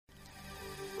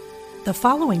The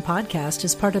following podcast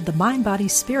is part of the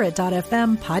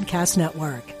MindBodySpirit.fm podcast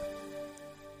network.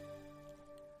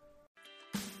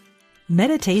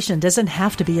 Meditation doesn't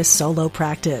have to be a solo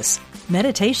practice.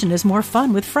 Meditation is more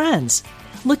fun with friends.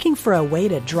 Looking for a way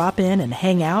to drop in and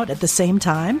hang out at the same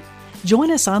time? Join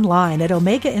us online at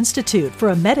Omega Institute for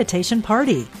a meditation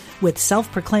party with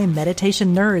self-proclaimed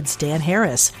meditation nerds Dan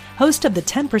Harris, host of the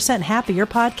 10% Happier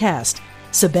podcast,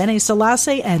 Sebene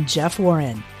Selassie, and Jeff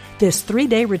Warren. This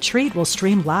 3-day retreat will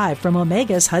stream live from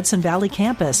Omega's Hudson Valley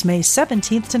campus May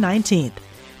 17th to 19th.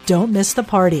 Don't miss the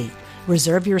party.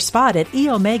 Reserve your spot at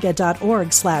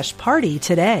eomega.org/party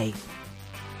today.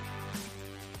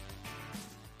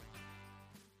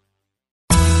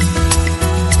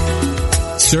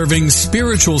 Serving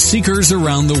spiritual seekers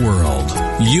around the world.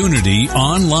 Unity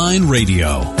Online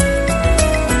Radio.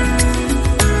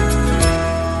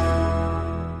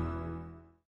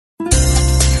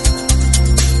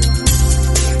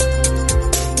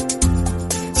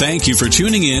 Thank you for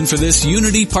tuning in for this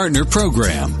Unity Partner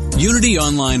Program. Unity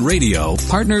Online Radio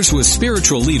partners with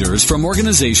spiritual leaders from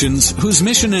organizations whose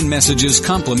mission and messages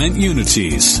complement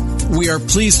Unity's. We are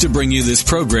pleased to bring you this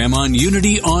program on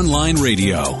Unity Online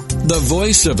Radio, the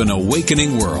voice of an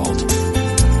awakening world.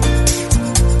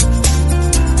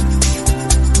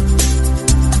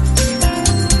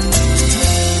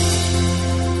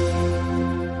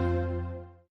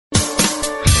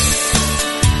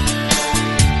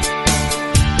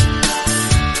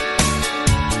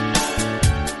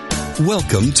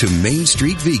 Welcome to Main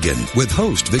Street Vegan with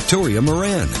host Victoria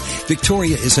Moran.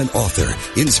 Victoria is an author,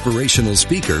 inspirational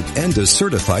speaker, and a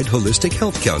certified holistic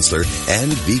health counselor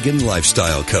and vegan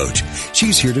lifestyle coach.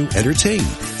 She's here to entertain,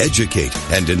 educate,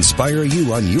 and inspire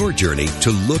you on your journey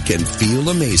to look and feel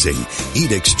amazing,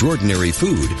 eat extraordinary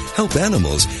food, help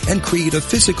animals, and create a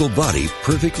physical body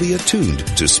perfectly attuned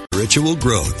to spiritual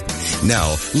growth.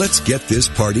 Now, let's get this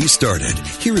party started.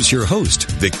 Here is your host,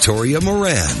 Victoria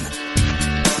Moran.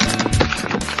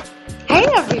 Hey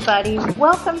everybody,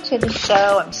 welcome to the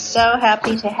show. I'm so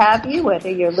happy to have you, whether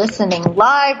you're listening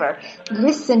live or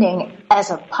listening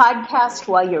as a podcast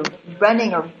while you're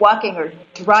running or walking or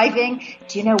driving.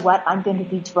 Do you know what? I'm going to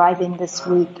be driving this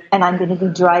week, and I'm going to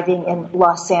be driving in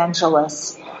Los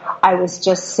Angeles. I was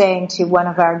just saying to one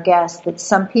of our guests that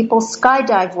some people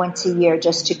skydive once a year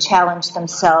just to challenge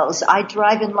themselves. I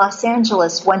drive in Los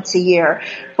Angeles once a year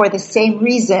for the same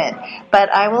reason. But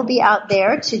I will be out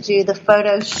there to do the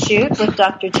photo shoot with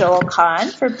Dr. Joel Kahn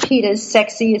for PETA's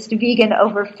Sexiest Vegan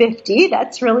Over 50.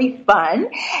 That's really fun.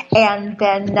 And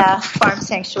then Farm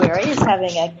Sanctuary is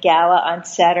having a gala on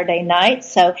Saturday night.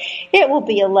 So it will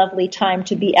be a lovely time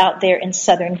to be out there in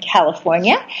Southern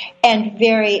California, and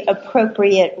very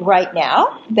appropriate right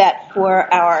now that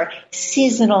for our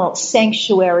seasonal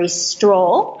sanctuary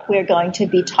stroll, we're going to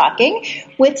be talking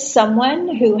with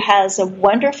someone who has a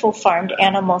wonderful farmed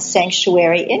animal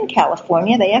sanctuary in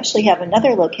California. They actually have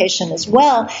another location as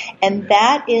well, and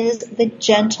that is the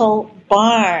Gentle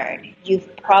Barn.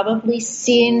 You've probably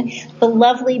seen the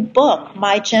lovely book,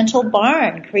 My Gentle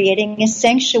Barn, Creating a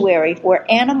Sanctuary where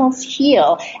Animals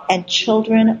Heal and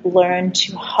Children Learn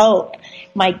to Hope.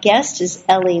 My guest is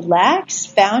Ellie Lax,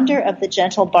 founder of the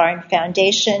Gentle Barn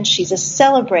Foundation. She's a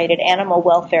celebrated animal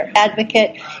welfare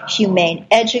advocate, humane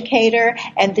educator,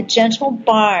 and the Gentle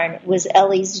Barn was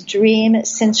Ellie's dream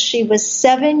since she was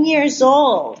 7 years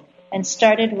old and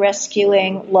started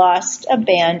rescuing lost,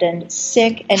 abandoned,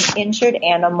 sick, and injured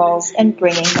animals and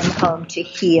bringing them home to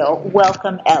heal.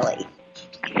 Welcome, Ellie.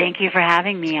 Thank you for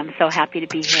having me. I'm so happy to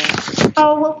be here.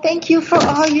 Oh, well, thank you for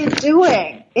all you're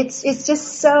doing. It's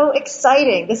just so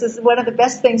exciting. This is one of the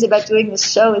best things about doing this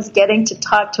show, is getting to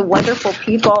talk to wonderful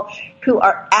people who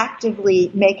are actively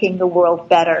making the world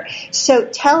better. So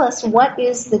tell us, what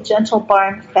is the Gentle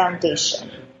Barn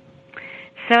Foundation?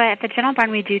 So at the Gentle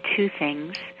Barn, we do two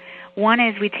things. One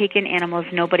is we take in animals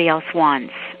nobody else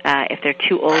wants, if they're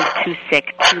too old, too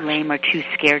sick, too lame, or too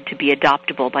scared to be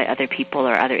adoptable by other people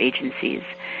or other agencies.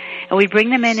 And we bring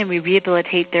them in and we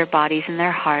rehabilitate their bodies and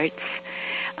their hearts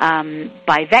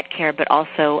by vet care, but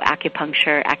also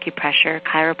acupuncture, acupressure,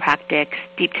 chiropractics,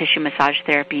 deep tissue massage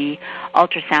therapy,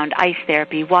 ultrasound, ice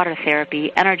therapy, water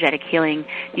therapy, energetic healing,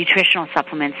 nutritional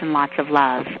supplements, and lots of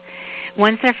love.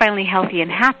 Once they're finally healthy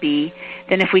and happy,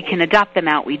 then if we can adopt them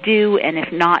out, we do, and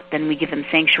if not, then we give them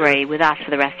sanctuary with us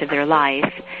for the rest of their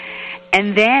life.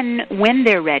 And then when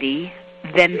they're ready,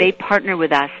 then they partner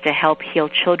with us to help heal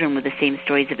children with the same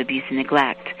stories of abuse and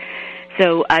neglect.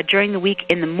 So during the week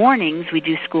in the mornings, we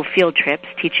do school field trips,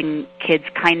 teaching kids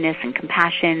kindness and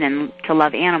compassion and to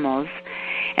love animals.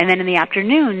 And then in the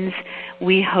afternoons,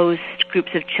 we host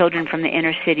groups of children from the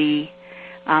inner city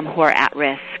who are at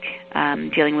risk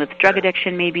dealing with drug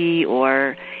addiction maybe,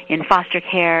 or in foster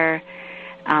care,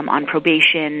 on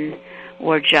probation,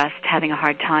 or just having a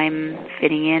hard time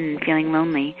fitting in and feeling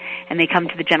lonely. And they come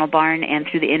to the Gentle Barn, and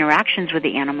through the interactions with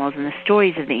the animals and the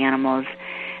stories of the animals,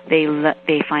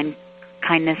 they find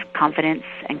kindness, confidence,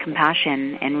 and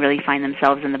compassion, and really find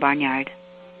themselves in the barnyard.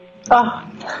 Oh,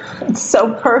 it's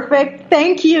so perfect.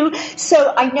 Thank you.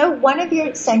 So I know one of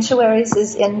your sanctuaries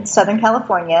is in Southern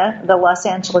California, the Los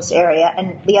Angeles area,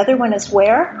 and the other one is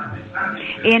where?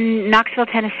 In Knoxville,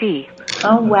 Tennessee.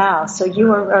 Oh, wow. So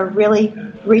you are really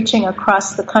reaching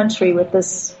across the country with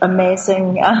this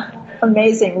amazing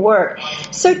work.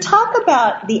 So talk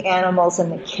about the animals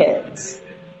and the kids.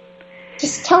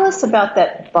 Just tell us about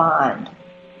that bond.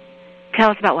 Tell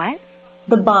us about what?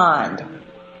 The bond.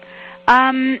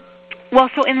 Well,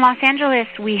 so in Los Angeles,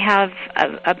 we have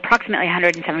approximately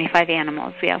 175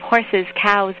 animals. We have horses,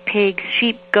 cows, pigs,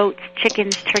 sheep, goats,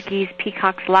 chickens, turkeys,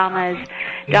 peacocks, llamas,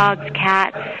 dogs,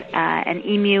 cats, an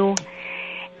emu.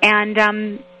 And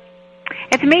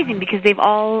it's amazing because they've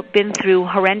all been through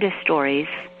horrendous stories,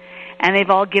 and they've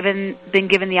all been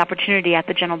given the opportunity at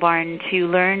the Gentle Barn to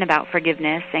learn about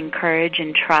forgiveness and courage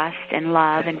and trust and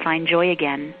love and find joy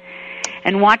again.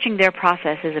 And watching their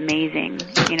process is amazing,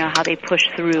 how they push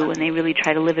through and they really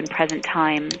try to live in present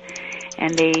time,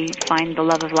 and they find the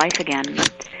love of life again.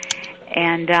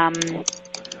 And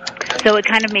so it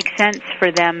kind of makes sense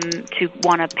for them to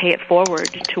want to pay it forward,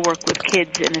 to work with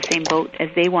kids in the same boat as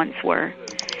they once were.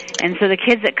 And so the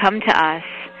kids that come to us,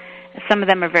 some of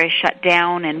them are very shut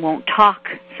down and won't talk,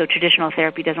 so traditional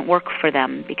therapy doesn't work for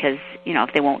them because,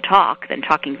 if they won't talk, then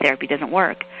talking therapy doesn't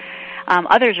work.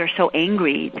 Others are so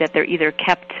angry that they're either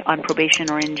kept on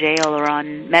probation or in jail or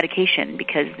on medication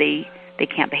because they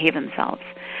can't behave themselves.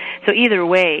 So either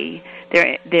way,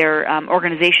 their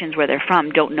organizations where they're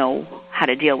from don't know how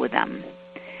to deal with them.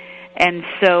 And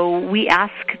so we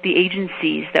ask the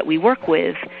agencies that we work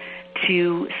with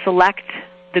to select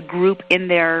the group in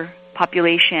their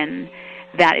population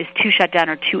that is too shut down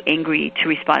or too angry to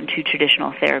respond to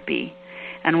traditional therapy.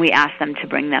 And we ask them to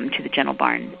bring them to the Gentle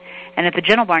Barn. And at the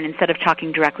Gentle Barn, instead of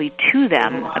talking directly to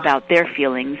them about their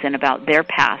feelings and about their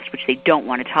past, which they don't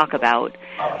want to talk about,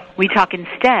 we talk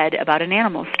instead about an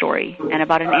animal story and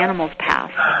about an animal's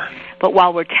past. But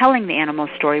while we're telling the animal's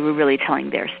story, we're really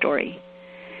telling their story.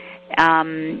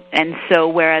 And so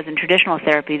whereas in traditional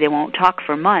therapy they won't talk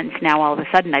for months, now all of a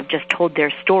sudden I've just told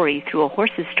their story through a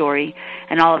horse's story,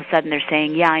 and all of a sudden they're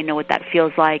saying, yeah, I know what that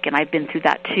feels like, and I've been through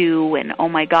that too, and oh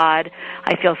my God,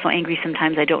 I feel so angry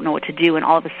sometimes I don't know what to do, and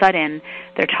all of a sudden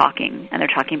they're talking, and they're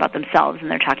talking about themselves, and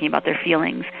they're talking about their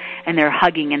feelings, and they're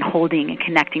hugging and holding and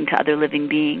connecting to other living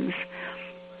beings.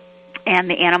 And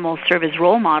the animals serve as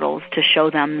role models to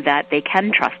show them that they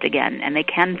can trust again, and they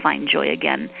can find joy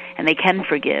again, and they can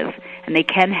forgive, and they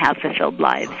can have fulfilled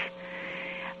lives.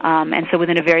 And so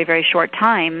within a very, very short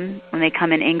time, when they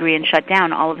come in angry and shut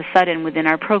down, all of a sudden within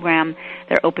our program,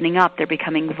 they're opening up, they're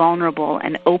becoming vulnerable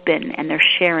and open, and they're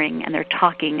sharing, and they're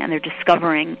talking, and they're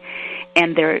discovering,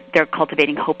 and they're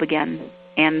cultivating hope again,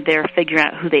 and they're figuring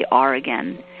out who they are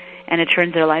again. And it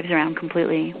turns their lives around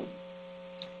completely.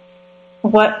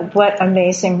 What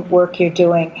amazing work you're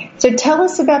doing. So tell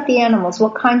us about the animals.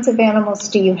 What kinds of animals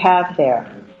do you have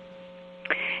there?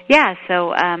 Yeah, so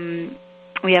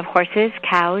we have horses,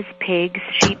 cows, pigs,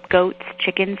 sheep, goats,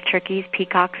 chickens, turkeys,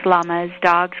 peacocks, llamas,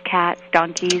 dogs, cats,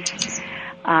 donkeys,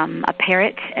 a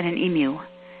parrot, and an emu.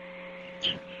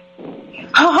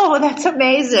 Oh, that's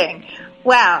amazing.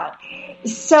 Wow.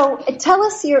 So tell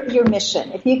us your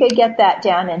mission. If you could get that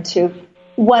down into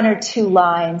one or two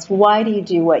lines, why do you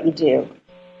do what you do?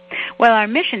 Well, our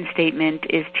mission statement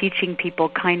is teaching people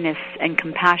kindness and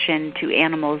compassion to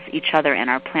animals, each other, and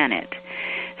our planet.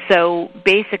 So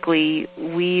basically,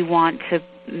 we want to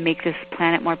make this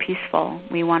planet more peaceful.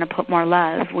 We want to put more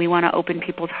love. We want to open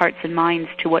people's hearts and minds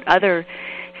to what other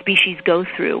species go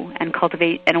through and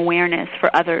cultivate an awareness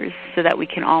for others so that we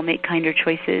can all make kinder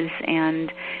choices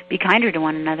and be kinder to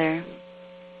one another.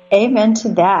 Amen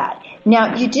to that.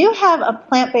 Now, you do have a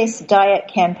plant-based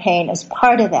diet campaign as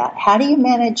part of that. How do you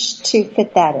manage to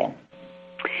fit that in?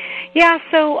 Yeah,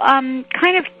 so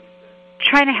kind of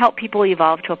trying to help people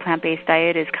evolve to a plant-based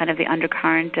diet is kind of the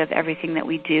undercurrent of everything that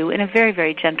we do in a very,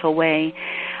 very gentle way.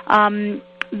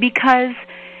 Because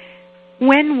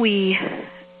when we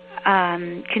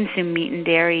consume meat and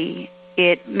dairy,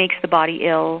 it makes the body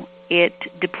ill, it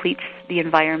depletes the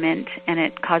environment, and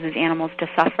it causes animals to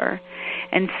suffer.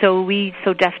 And so we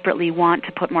so desperately want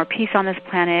to put more peace on this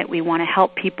planet. We want to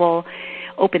help people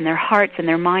open their hearts and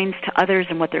their minds to others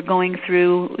and what they're going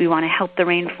through. We want to help the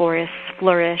rainforests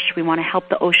flourish. We want to help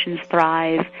the oceans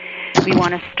thrive. We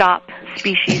want to stop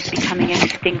species becoming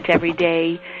extinct every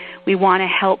day. We want to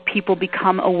help people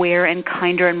become aware and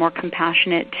kinder and more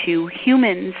compassionate to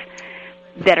humans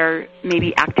that are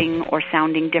maybe acting or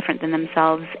sounding different than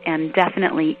themselves, and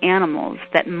definitely animals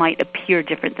that might appear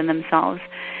different than themselves.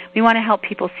 We want to help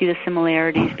people see the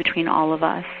similarities between all of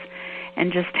us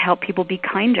and just help people be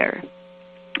kinder.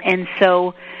 And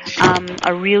so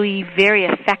a really very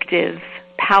effective,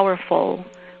 powerful,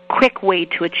 quick way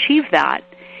to achieve that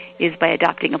is by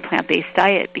adopting a plant-based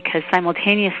diet, because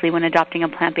simultaneously when adopting a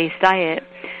plant-based diet,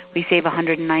 we save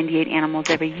 198 animals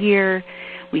every year,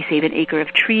 we save an acre of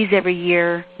trees every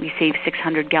year, we save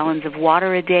 600 gallons of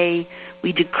water a day,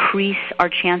 we decrease our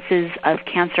chances of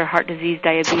cancer, heart disease,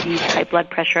 diabetes, high blood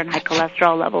pressure, and high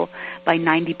cholesterol level by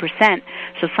 90%.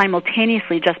 So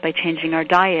simultaneously, just by changing our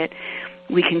diet,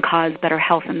 we can cause better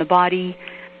health in the body,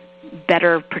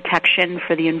 better protection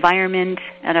for the environment,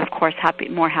 and of course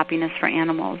more happiness for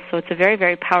animals. So it's a very,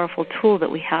 very powerful tool that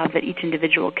we have that each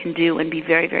individual can do and be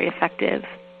very, very effective.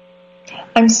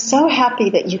 I'm so happy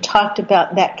that you talked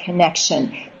about that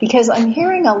connection, because I'm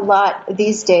hearing a lot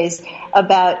these days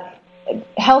about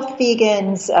health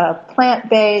vegans,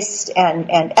 plant-based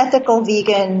and ethical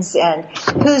vegans, and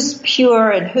who's pure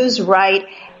and who's right,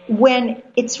 when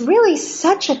it's really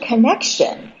such a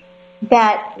connection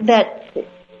that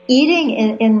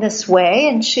eating in this way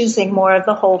and choosing more of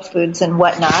the whole foods and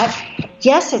whatnot,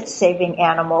 yes, it's saving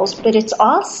animals, but it's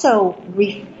also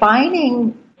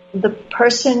refining the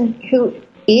person who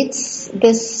eats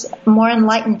this more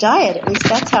enlightened diet. At least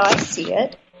that's how I see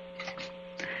it.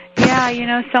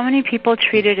 Yeah, so many people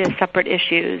treat it as separate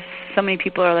issues. So many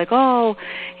people are like,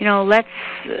 let's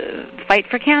fight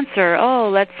for cancer. Oh,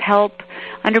 let's help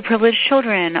underprivileged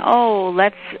children. Oh,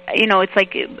 it's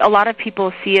like a lot of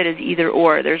people see it as either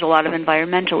or. There's a lot of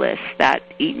environmentalists that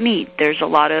eat meat. There's a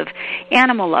lot of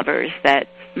animal lovers that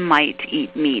might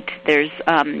eat meat. There's,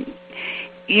 and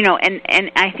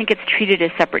I think it's treated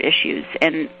as separate issues.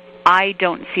 And I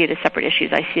don't see it as separate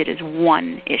issues. I see it as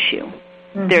one issue.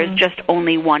 Mm-hmm. There's just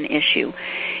only one issue.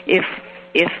 If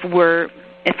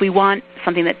we want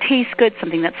something that tastes good,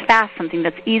 something that's fast, something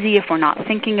that's easy, if we're not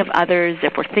thinking of others,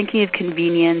 if we're thinking of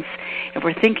convenience, if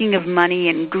we're thinking of money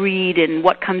and greed and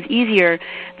what comes easier,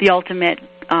 the ultimate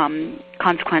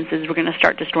consequences, we're going to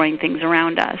start destroying things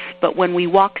around us. But when we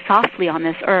walk softly on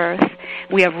this earth,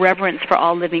 we have reverence for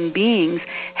all living beings,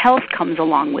 health comes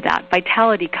along with that,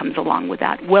 vitality comes along with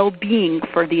that, well-being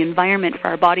for the environment, for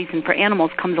our bodies, and for animals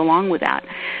comes along with that.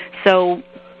 So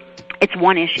it's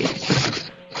one issue.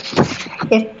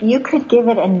 If you could give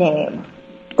it a name,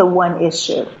 the one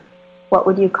issue, what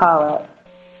would you call it?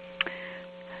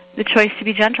 The choice to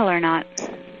be gentle or not.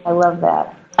 I love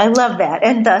that. And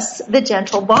thus, the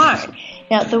Gentle Barn.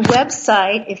 Now, the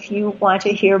website, if you want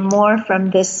to hear more from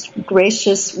this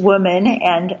gracious woman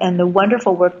and the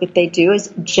wonderful work that they do, is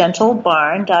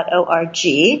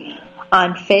gentlebarn.org.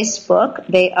 On Facebook,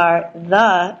 they are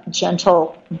The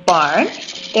Gentle Barn.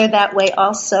 They're that way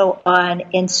also on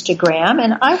Instagram.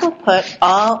 And I will put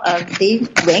all of the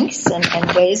links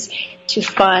and ways to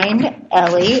find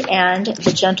Ellie and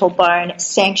the Gentle Barn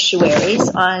sanctuaries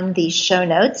on the show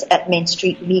notes at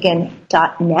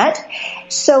mainstreetvegan.net.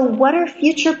 So what are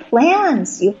future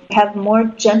plans? You have more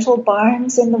Gentle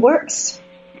Barns in the works.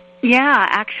 Yeah,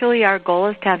 actually our goal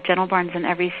is to have Gentle Barns in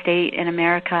every state in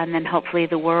America and then hopefully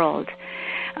the world.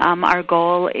 Our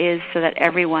goal is so that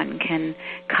everyone can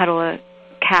cuddle a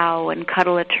cow and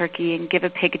cuddle a turkey and give a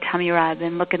pig a tummy rub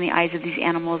and look in the eyes of these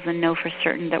animals and know for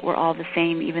certain that we're all the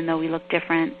same even though we look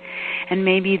different. And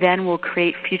maybe then we'll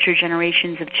create future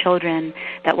generations of children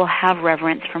that will have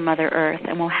reverence for Mother Earth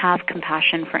and will have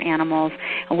compassion for animals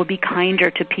and will be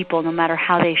kinder to people no matter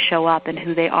how they show up and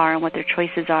who they are and what their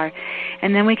choices are.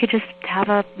 And then we could just have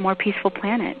a more peaceful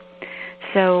planet.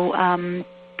 So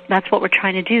that's what we're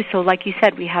trying to do. So like you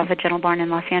said, we have a Gentle Barn in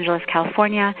Los Angeles,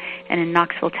 California, and in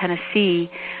Knoxville,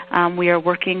 Tennessee. We are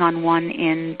working on one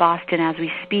in Boston as we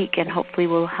speak, and hopefully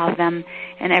we'll have them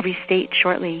in every state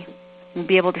shortly. We'll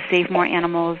be able to save more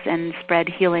animals and spread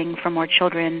healing for more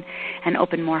children and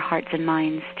open more hearts and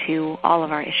minds to all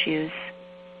of our issues.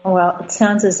 Well, it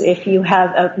sounds as if you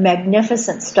have a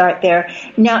magnificent start there.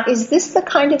 Now, is this the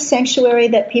kind of sanctuary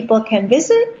that people can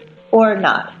visit or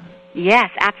not? Yes,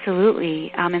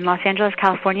 absolutely. In Los Angeles,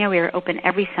 California, we are open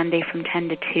every Sunday from 10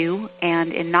 to 2,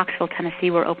 and in Knoxville,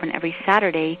 Tennessee, we're open every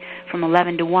Saturday from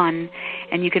 11 to 1,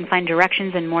 and you can find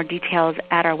directions and more details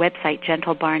at our website,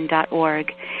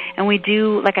 gentlebarn.org. And we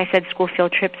do, like I said, school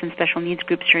field trips and special needs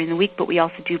groups during the week, but we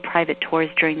also do private tours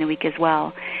during the week as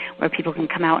well, where people can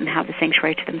come out and have the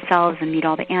sanctuary to themselves and meet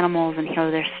all the animals and hear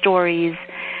their stories.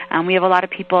 We have a lot of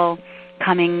people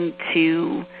coming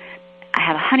to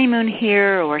have a honeymoon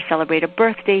here or celebrate a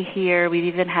birthday here. We've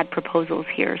even had proposals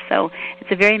here. So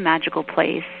it's a very magical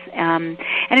place. And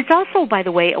it's also, by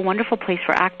the way, a wonderful place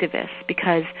for activists,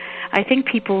 because I think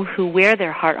people who wear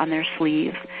their heart on their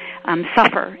sleeve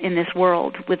suffer in this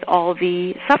world with all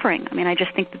the suffering. I mean, I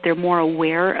just think that they're more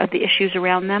aware of the issues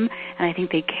around them, and I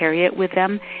think they carry it with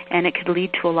them, and it could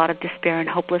lead to a lot of despair and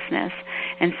hopelessness.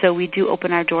 And so we do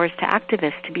open our doors to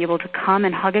activists to be able to come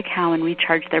and hug a cow and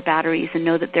recharge their batteries and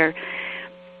know that they're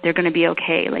going to be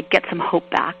okay, like get some hope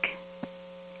back.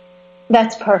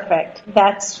 That's perfect.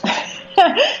 That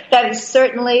is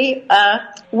certainly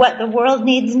what the world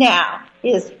needs now,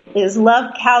 is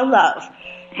love, cow love.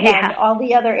 Yeah. And all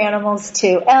the other animals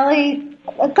too. Ellie,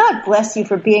 God bless you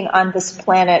for being on this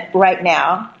planet right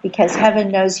now, because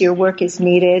heaven knows your work is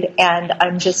needed, and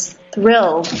I'm just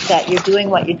thrilled that you're doing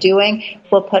what you're doing.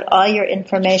 We'll put all your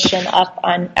information up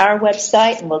on our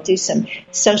website, and we'll do some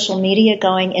social media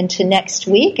going into next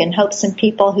week, and hope some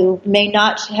people who may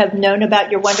not have known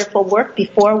about your wonderful work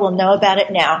before will know about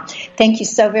it now. Thank you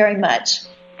so very much.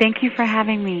 Thank you for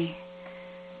having me.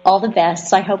 All the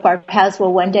best. I hope our paths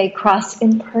will one day cross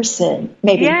in person.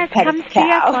 Maybe yes, come see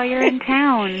us while you're in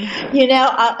town. You know,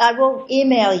 I will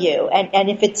email you.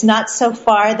 And if it's not so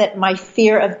far that my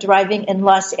fear of driving in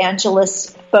Los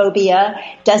Angeles phobia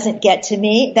doesn't get to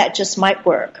me, that just might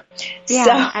work. Yeah,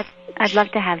 so, I'd love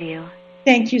to have you.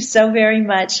 Thank you so very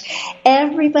much.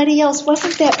 Everybody else,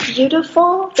 wasn't that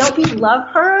beautiful? Don't we love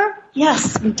her?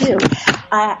 Yes, we do.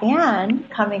 And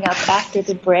coming up after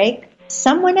the break,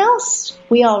 someone else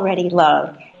we already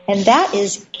love, and that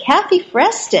is Kathy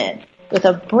Freston with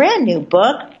a brand new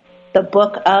book, The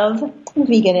Book of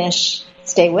Veganish.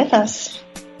 Stay with us.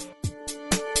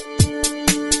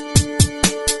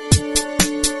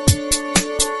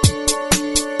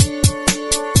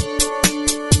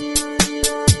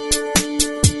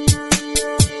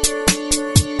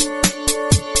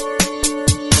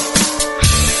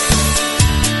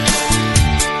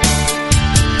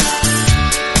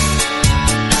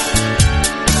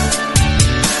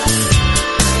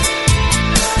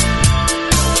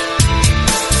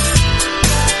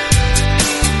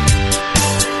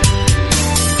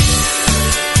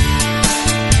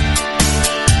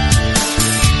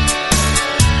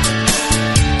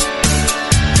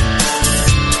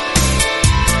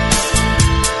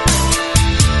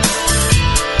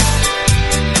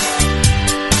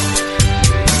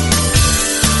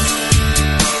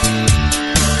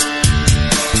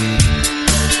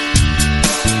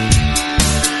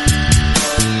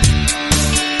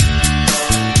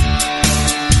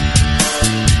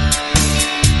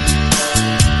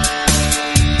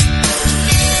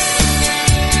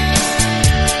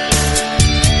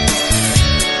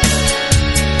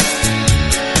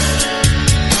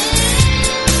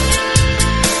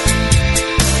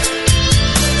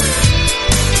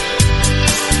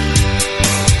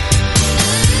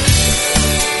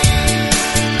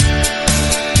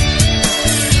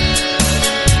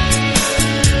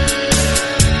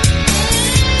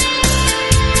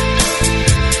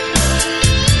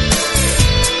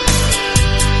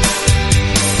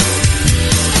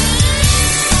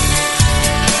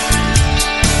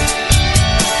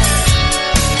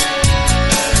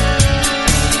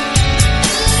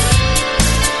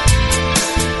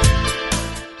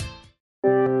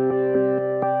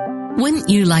 Wouldn't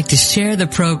you like to share the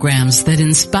programs that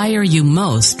inspire you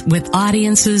most with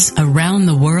audiences around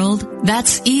the world?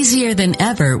 That's easier than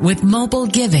ever with mobile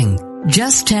giving.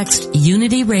 Just text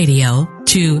Unity Radio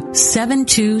to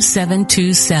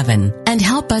 72727 and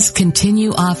help us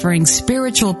continue offering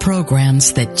spiritual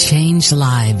programs that change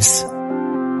lives.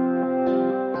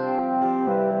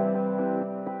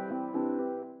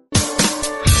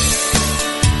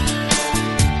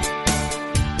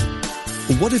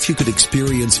 What if you could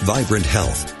experience vibrant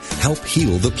health, help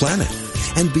heal the planet,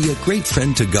 and be a great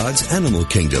friend to God's animal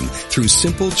kingdom through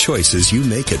simple choices you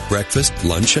make at breakfast,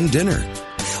 lunch, and dinner?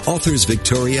 Authors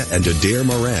Victoria and Adair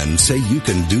Moran say you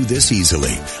can do this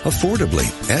easily, affordably,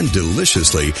 and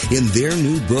deliciously in their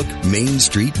new book, Main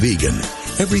Street Vegan.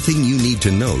 Everything you need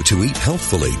to know to eat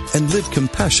healthfully and live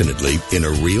compassionately in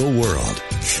a real world.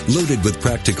 Loaded with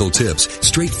practical tips,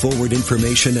 straightforward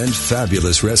information, and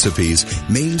fabulous recipes,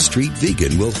 Main Street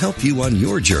Vegan will help you on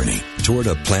your journey toward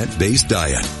a plant-based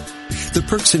diet. The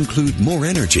perks include more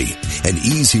energy, an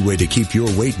easy way to keep your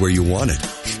weight where you want it,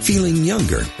 feeling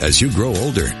younger as you grow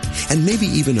older, and maybe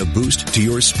even a boost to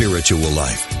your spiritual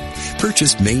life.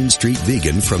 Purchase Main Street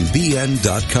Vegan from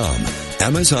BN.com,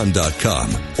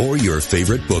 Amazon.com, or your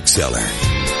favorite bookseller.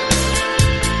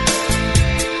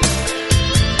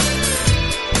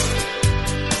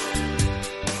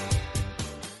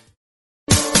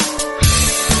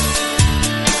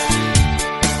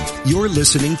 You're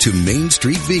listening to Main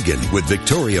Street Vegan with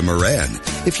Victoria Moran.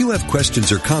 If you have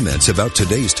questions or comments about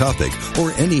today's topic or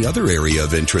any other area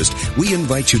of interest, we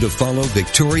invite you to follow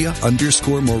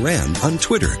Victoria_Moran on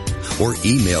Twitter or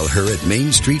email her at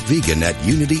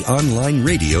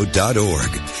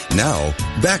mainstreetvegan@unityonlineradio.org. Now,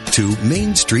 back to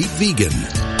Main Street Vegan.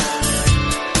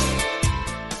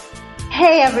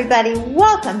 Hey everybody,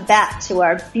 welcome back to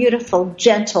our beautiful,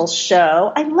 gentle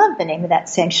show. I love the name of that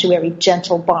sanctuary,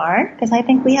 Gentle Barn, because I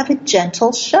think we have a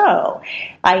gentle show.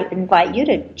 I invite you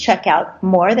to check out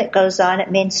more that goes on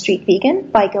at Main Street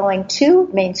Vegan by going to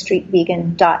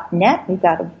mainstreetvegan.net. We've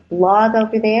got a blog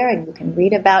over there, and you can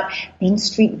read about Main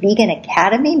Street Vegan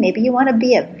Academy. Maybe you want to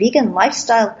be a vegan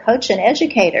lifestyle coach and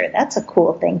educator. That's a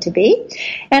cool thing to be.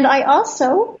 And I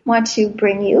also want to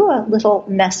bring you a little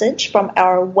message from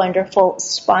our wonderful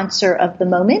sponsor of the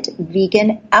moment,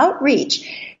 Vegan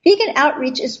Outreach. Vegan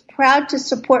Outreach is proud to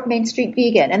support Main Street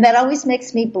Vegan, and that always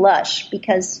makes me blush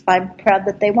because I'm proud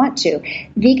that they want to.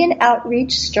 Vegan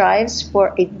Outreach strives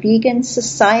for a vegan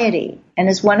society and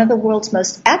is one of the world's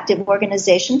most active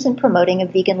organizations in promoting a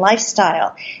vegan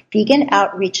lifestyle. Vegan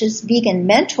Outreach's Vegan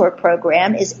Mentor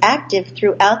Program is active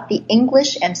throughout the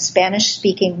English and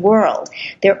Spanish-speaking world.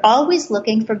 They're always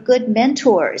looking for good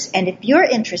mentors, and if you're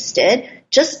interested,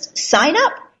 just sign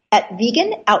up at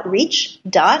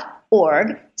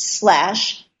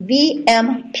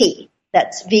veganoutreach.org/VMP.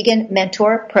 That's Vegan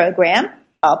Mentor Program.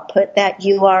 I'll put that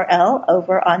URL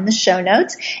over on the show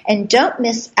notes. And don't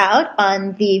miss out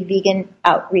on the Vegan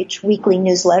Outreach weekly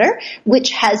newsletter,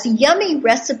 which has yummy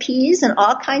recipes and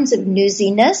all kinds of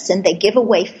newsiness, and they give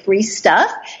away free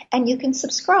stuff. And you can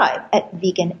subscribe at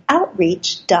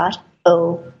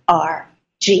veganoutreach.org.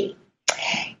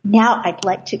 Now I'd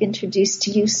like to introduce to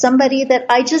you somebody that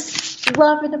I just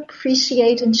love and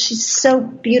appreciate, and she's so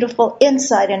beautiful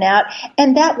inside and out,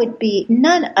 and that would be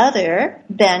none other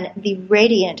than the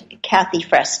radiant Kathy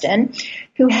Freston,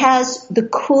 who has the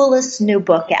coolest new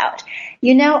book out.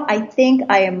 You know, I think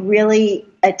I am really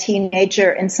a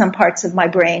teenager in some parts of my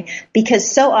brain,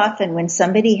 because so often when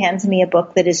somebody hands me a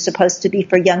book that is supposed to be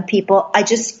for young people, I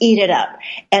just eat it up.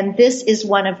 And this is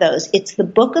one of those. It's the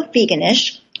Book of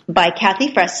Veganish by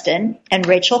Kathy Freston and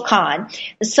Rachel Kahn.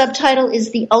 The subtitle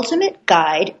is The Ultimate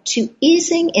Guide to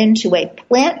Easing into a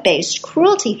Plant-Based,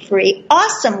 Cruelty-Free,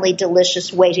 Awesomely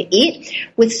Delicious Way to Eat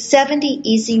with 70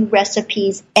 Easy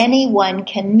Recipes Anyone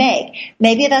Can Make.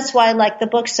 Maybe that's why I like the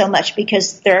book so much,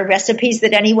 because there are recipes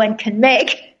that anyone can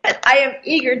make, and I am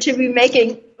eager to be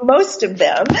making most of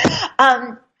them.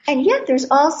 And yet there's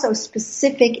also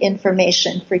specific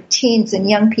information for teens and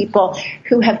young people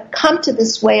who have come to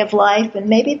this way of life, and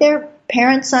maybe their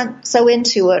parents aren't so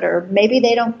into it, or maybe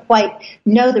they don't quite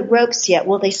know the ropes yet.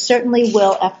 Well, they certainly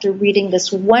will after reading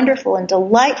this wonderful and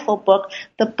delightful book,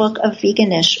 The Book of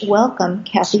Veganish. Welcome,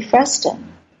 Kathy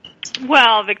Freston.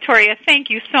 Well, Victoria,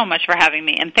 thank you so much for having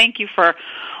me, and thank you for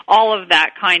all of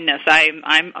that kindness.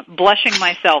 I'm blushing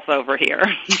myself over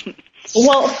here.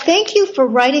 Well, thank you for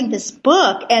writing this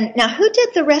book. And now, who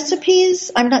did the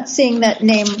recipes? I'm not seeing that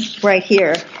name right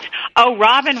here. Oh,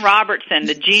 Robin Robertson,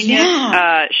 the genius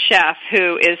chef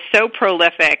who is so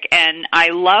prolific. And I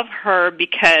love her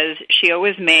because she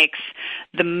always makes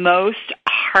the most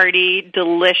hearty,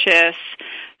 delicious,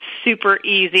 super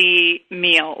easy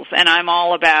meals. And I'm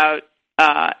all about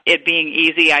it being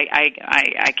easy.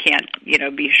 I can't,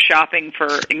 be shopping for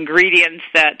ingredients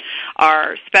that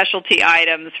are specialty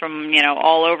items from,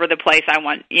 all over the place. I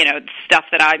want, stuff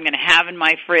that I'm going to have in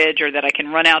my fridge or that I can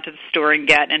run out to the store and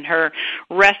get. And her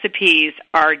recipes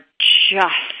are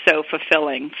just so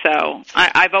fulfilling. So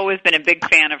I've always been a big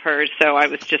fan of hers, so I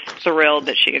was just thrilled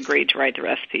that she agreed to write the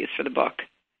recipes for the book.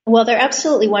 Well, they're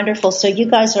absolutely wonderful. So you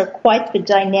guys are quite the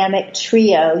dynamic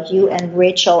trio, you and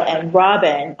Rachel and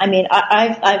Robin. I mean,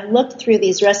 I've looked through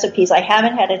these recipes. I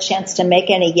haven't had a chance to make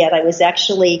any yet. I was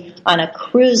actually on a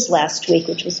cruise last week,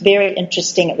 which was very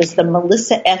interesting. It was the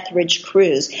Melissa Etheridge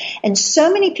cruise. And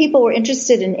so many people were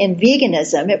interested in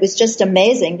veganism. It was just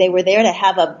amazing. They were there to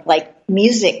have a,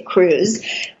 music cruise,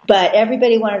 but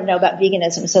everybody wanted to know about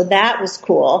veganism, so that was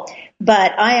cool.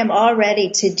 But I am all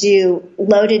ready to do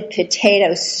loaded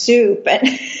potato soup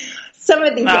and some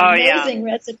of these amazing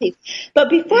recipes. But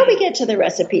before we get to the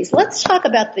recipes, let's talk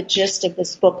about the gist of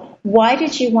this book. Why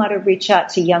did you want to reach out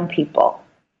to young people?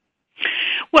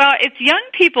 Well, it's young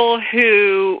people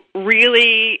who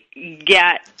really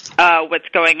get what's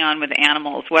going on with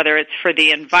animals, whether it's for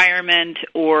the environment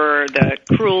or the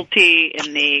cruelty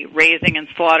in the raising and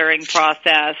slaughtering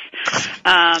process.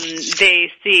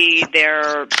 They see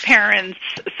their parents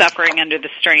suffering under the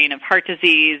strain of heart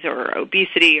disease or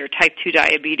obesity or type 2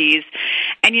 diabetes.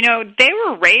 And, you know, they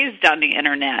were raised on the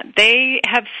Internet. They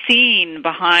have seen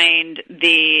behind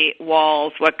the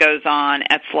walls what goes on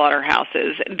at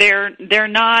slaughterhouses. They're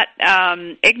not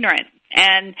ignorant.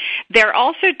 And they're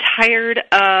also tired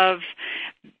of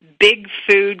big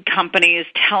food companies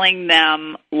telling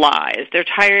them lies. They're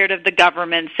tired of the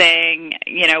government saying,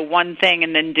 you know, one thing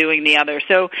and then doing the other.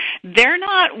 So they're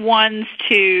not ones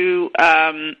to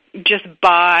just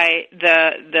buy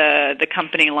the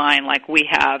company line like we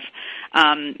have,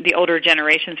 the older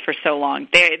generations for so long.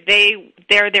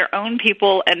 They're their own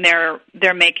people, and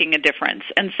they're making a difference.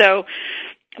 And so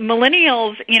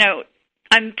millennials, you know,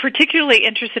 I'm particularly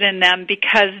interested in them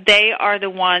because they are the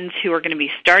ones who are going to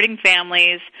be starting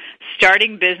families,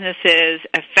 starting businesses,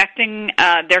 affecting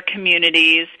their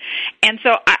communities. And so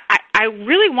I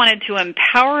really wanted to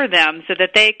empower them so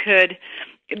that they could,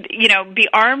 you know, be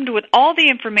armed with all the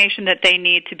information that they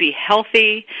need to be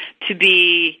healthy, to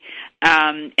be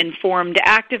informed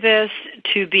activists,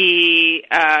 to be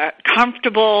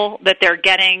comfortable that they're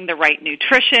getting the right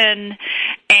nutrition,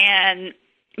 and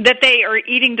that they are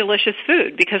eating delicious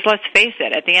food, because let's face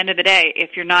it, at the end of the day,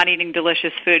 if you're not eating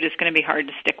delicious food, it's going to be hard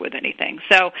to stick with anything.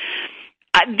 So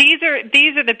these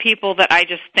are the people that I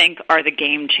just think are the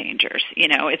game changers. You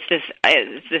know, it's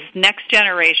this next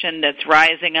generation that's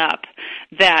rising up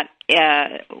that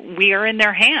we are in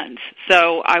their hands.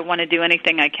 So I want to do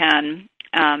anything I can,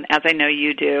 as I know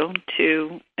you do,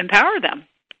 to empower them.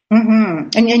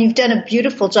 Mm-hmm. And you've done a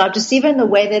beautiful job, just even the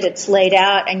way that it's laid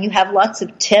out, and you have lots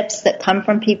of tips that come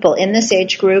from people in this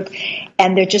age group,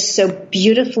 and they're just so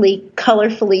beautifully,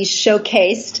 colorfully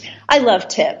showcased. I love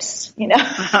tips, you know.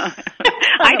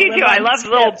 I do too. I love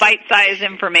little bite-sized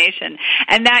information.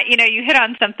 And that, you know, you hit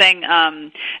on something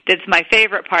that's my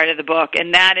favorite part of the book,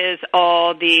 and that is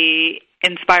all the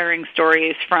inspiring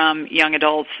stories from young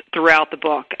adults throughout the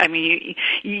book. I mean,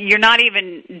 you're not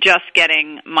even just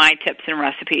getting my tips and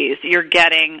recipes. You're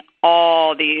getting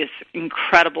all these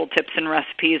incredible tips and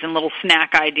recipes and little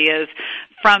snack ideas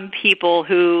from people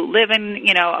who live in,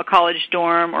 you know, a college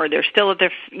dorm, or they're still with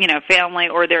their, you know, family,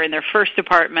 or they're in their first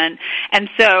apartment. And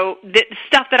so the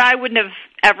stuff that I wouldn't have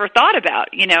ever thought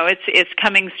about, you know, it's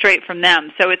coming straight from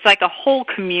them. So it's like a whole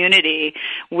community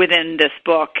within this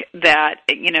book that,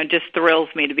 you know, just thrills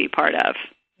me to be part of.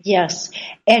 Yes.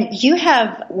 And you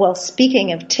have, well,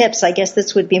 speaking of tips, I guess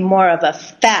this would be more of a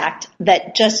fact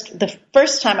that just the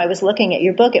first time I was looking at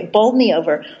your book, it bowled me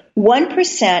over.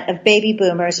 1% of baby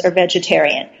boomers are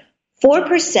vegetarian.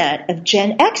 4% of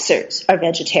Gen Xers are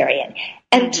vegetarian.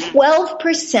 And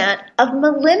 12% of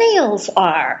millennials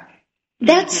are.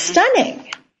 That's stunning.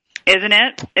 Isn't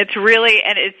it? It's really,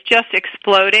 and it's just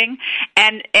exploding.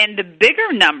 And the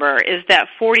bigger number is that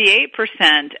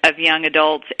 48% of young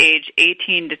adults age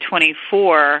 18 to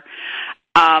 24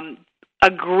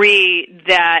 agree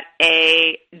that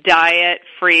a diet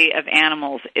free of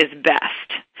animals is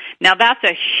best. Now, that's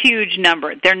a huge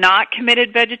number. They're not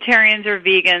committed vegetarians or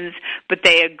vegans, but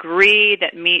they agree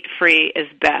that meat-free is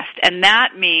best. And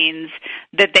that means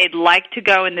that they'd like to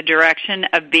go in the direction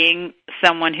of being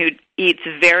someone who eats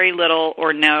very little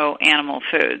or no animal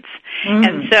foods.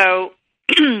 And so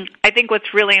I think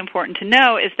what's really important to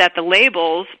know is that the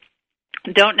labels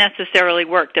don't necessarily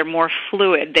work. They're more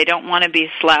fluid. They don't want to be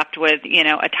slapped with, you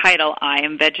know, a title, I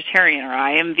am vegetarian or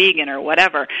I am vegan or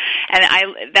whatever. And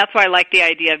that's why I like the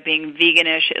idea of being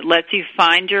veganish. It lets you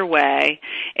find your way.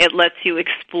 It lets you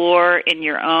explore in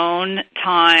your own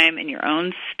time, in your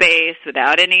own space,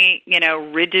 without any, you know,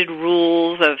 rigid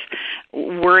rules of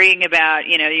worrying about,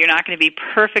 you know, you're not going to be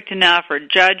perfect enough or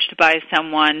judged by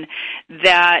someone.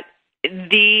 That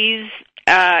these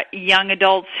young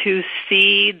adults who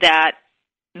see that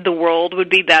the world would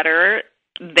be better,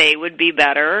 they would be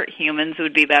better, humans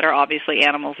would be better, obviously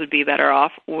animals would be better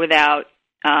off without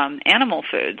animal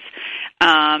foods.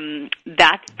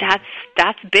 That's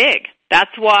big.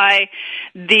 That's why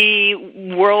the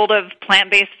world of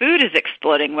plant-based food is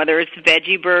exploding, whether it's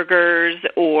veggie burgers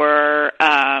or,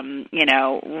 you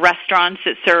know, restaurants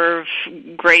that serve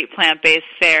great plant-based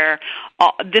fare.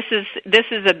 This is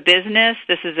a business.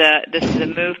 This is a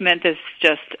movement. This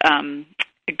just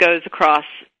it goes across,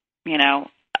 you know,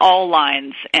 all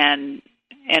lines, and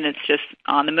it's just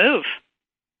on the move.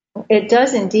 It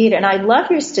does indeed, and I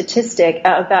love your statistic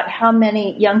about how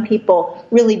many young people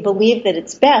really believe that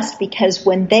it's best, because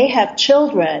when they have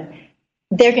children,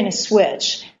 they're going to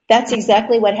switch. That's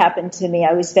exactly what happened to me.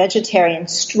 I was vegetarian,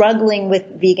 struggling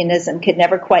with veganism, could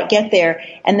never quite get there.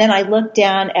 And then I looked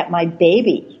down at my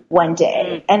baby one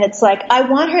day, and it's like, I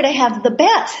want her to have the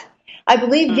best. I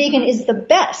believe vegan is the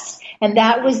best. And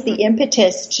that was the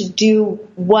impetus to do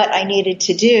what I needed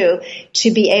to do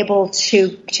to be able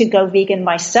to go vegan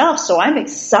myself. So I'm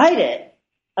excited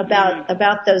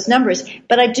about those numbers.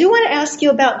 But I do want to ask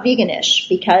you about Veganish,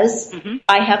 because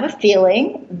I have a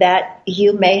feeling that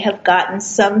you may have gotten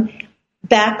some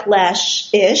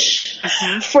backlash-ish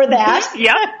for that.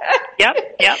 Yep.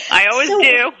 I always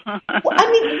do.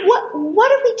 I mean, what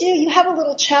do we do? You have a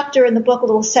little chapter in the book, a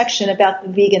little section about the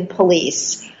vegan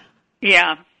police.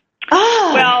 Yeah.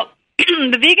 Well,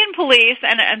 the vegan police,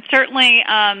 and certainly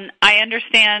I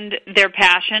understand their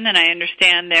passion, and I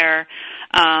understand their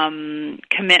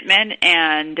commitment,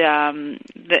 and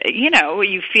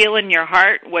you feel in your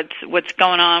heart what's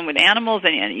going on with animals,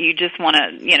 and you just want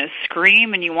to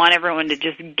scream, and you want everyone to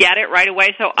just get it right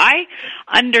away. So I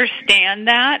understand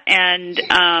that, and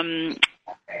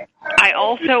I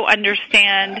also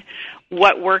understand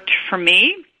what worked for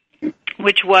me,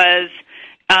 which was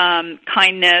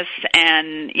kindness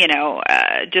and,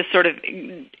 just sort of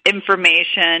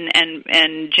information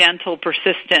and gentle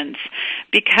persistence.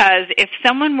 Because if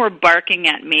someone were barking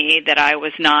at me that I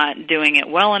was not doing it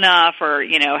well enough, or,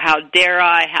 how dare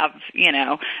I have,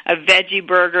 a veggie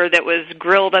burger that was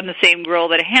grilled on the same grill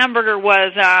that a hamburger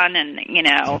was on, and,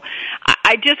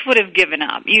 I just would have given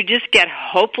up. You just get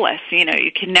hopeless.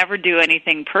 You can never do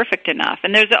anything perfect enough.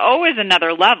 And there's always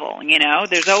another level,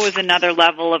 there's always another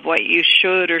level of what you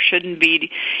should or shouldn't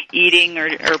be eating or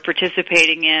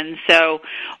participating in. So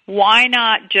why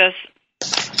not just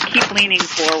keep leaning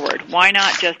forward? Why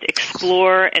not just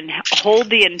explore and hold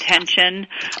the intention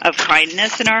of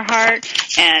kindness in our heart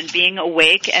and being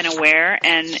awake and aware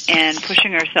and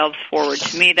pushing ourselves forward?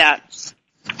 To me,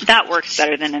 that works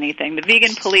better than anything. The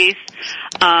vegan police,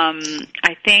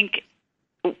 I think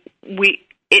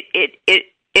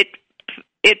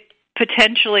it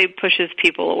potentially pushes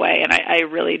people away, and I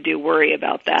really do worry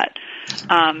about that.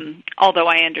 Although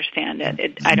I understand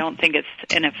it, I don't think it's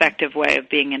an effective way of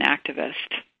being an activist.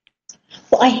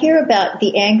 Well, I hear about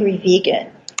the angry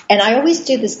vegan, and I always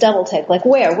do this double take, like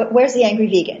where's the angry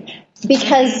vegan?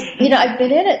 Because, I've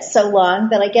been in it so long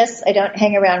that I guess I don't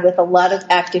hang around with a lot of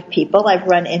active people. I've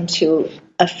run into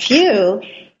a few,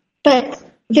 but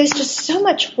there's just so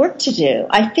much work to do.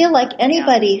 I feel like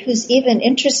anybody who's even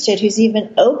interested, who's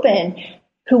even open,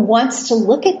 who wants to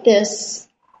look at this,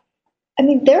 I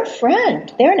mean, they're a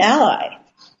friend. They're an ally.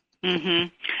 Mm-hmm.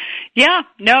 Yeah,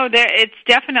 no, it's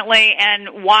definitely,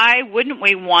 and why wouldn't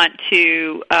we want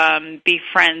to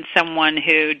befriend someone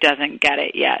who doesn't get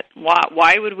it yet?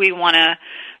 Why would we want to,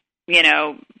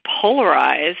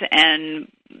 polarize and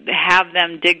have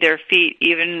them dig their feet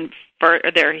even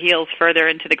their heels further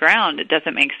into the ground? It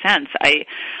doesn't make sense. I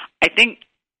think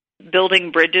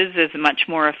building bridges is much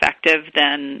more effective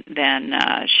than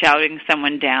shouting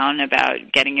someone down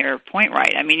about getting your point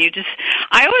right. I mean,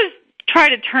 I always try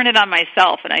to turn it on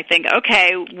myself, and I think,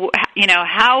 okay,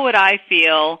 how would I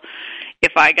feel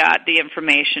if I got the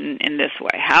information in this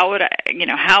way? How would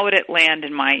it land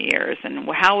in my ears, and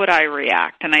how would I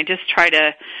react? And I just try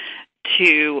to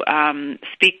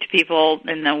speak to people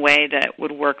in the way that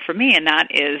would work for me, and that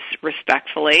is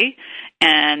respectfully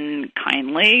and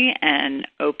kindly and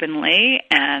openly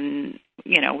and,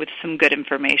 with some good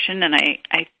information. And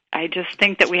I just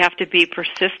think that we have to be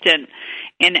persistent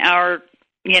in our,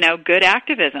 good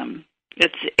activism.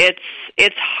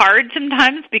 It's hard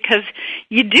sometimes because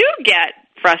you do get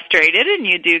frustrated and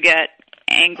you do get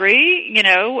angry,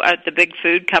 at the big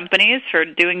food companies for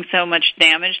doing so much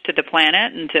damage to the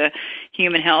planet and to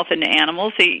human health and to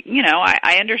animals. So,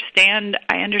 I understand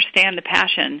the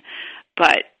passion,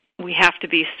 but we have to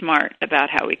be smart about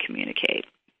how we communicate.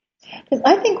 Because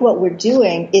I think what we're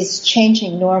doing is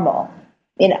changing normal.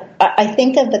 I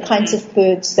think of the kinds of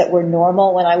foods that were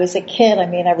normal when I was a kid. I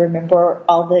mean, I remember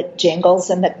all the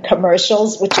jingles and the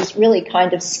commercials, which is really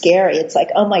kind of scary. It's like,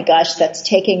 oh my gosh, that's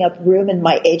taking up room in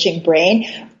my aging brain.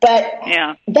 But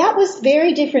that was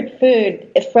very different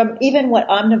food from even what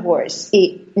omnivores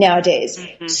eat nowadays.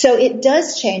 Mm-hmm. So it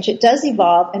does change, it does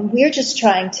evolve, and we're just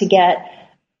trying to get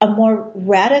a more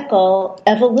radical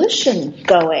evolution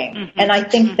going. Mm-hmm. And I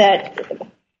think that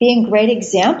being great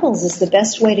examples is the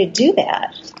best way to do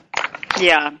that.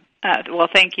 Yeah. Well,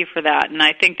 thank you for that. And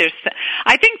I think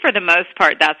for the most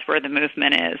part, that's where the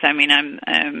movement is. I mean,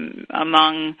 I'm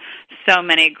among so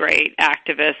many great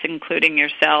activists, including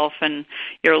yourself and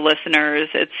your listeners.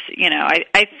 It's,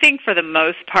 I think for the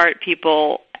most part,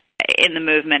 people in the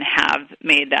movement have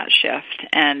made that shift,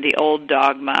 and the old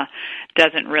dogma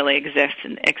doesn't really exist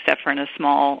except for in a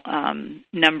small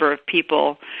number of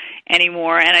people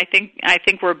anymore. And I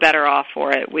think we're better off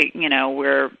for it.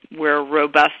 We're a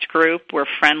robust group. We're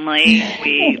friendly.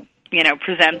 We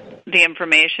present the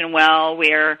information well.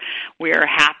 We're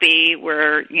happy.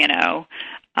 We're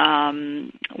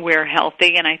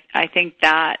healthy, and I think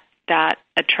that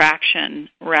attraction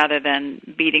rather than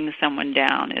beating someone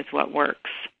down is what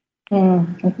works.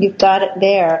 You've got it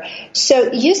there.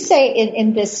 So you say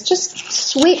in this just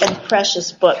sweet and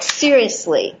precious book,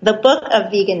 seriously, the book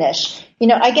of Veganish,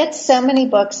 I get so many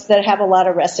books that have a lot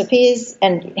of recipes,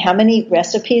 and how many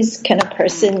recipes can a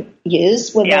person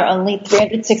use when there are only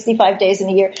 365 days in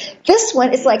a year? This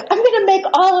one is like, I'm going to make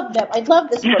all of them. I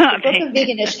love this book, the Book of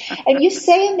Veganish. And you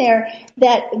say in there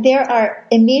that there are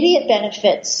immediate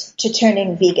benefits to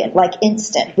turning vegan, like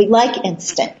instant. We like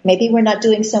instant. Maybe we're not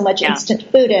doing so much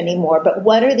instant food anymore, but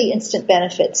what are the instant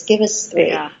benefits? Give us 3.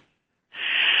 Yeah.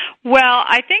 Well,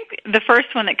 I think the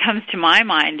first one that comes to my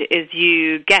mind is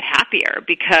you get happier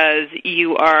because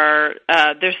you are,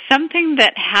 there's something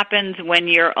that happens when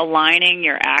you're aligning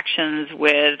your actions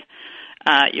with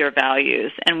your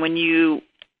values. And when you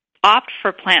opt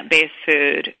for plant-based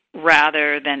food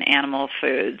rather than animal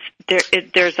foods,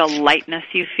 there's a lightness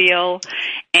you feel,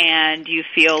 and you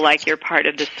feel like you're part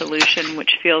of the solution,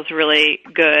 which feels really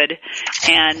good.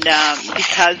 And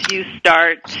because you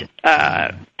start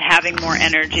having more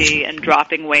energy and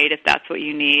dropping weight, if that's what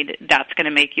you need, that's going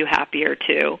to make you happier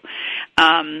too.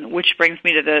 Which brings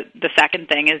me to the second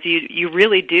thing is you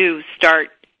really do start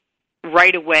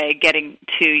right away getting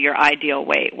to your ideal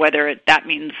weight, whether that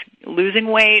means losing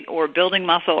weight or building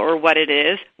muscle or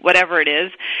whatever it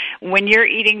is. When you're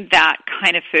eating that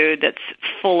kind of food that's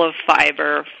full of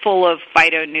fiber, full of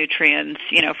phytonutrients,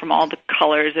 from all the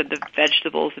colors of the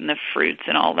vegetables and the fruits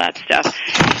and all that stuff,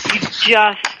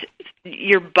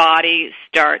 your body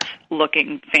starts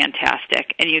looking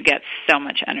fantastic, and you get so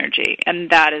much energy, and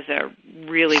that is a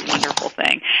really wonderful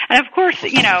thing. And of course,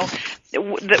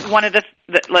 one of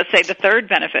let's say the third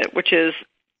benefit, which is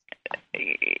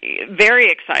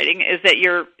very exciting, is that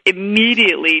you're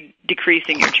immediately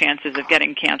decreasing your chances of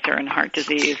getting cancer and heart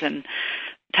disease and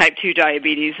type 2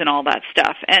 diabetes and all that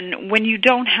stuff. And when you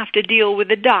don't have to deal with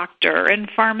a doctor and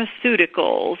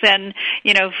pharmaceuticals and,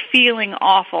 feeling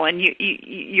awful and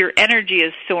your energy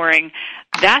is soaring,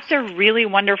 that's a really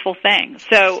wonderful thing.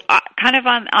 So kind of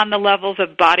on the levels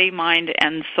of body, mind,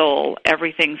 and soul,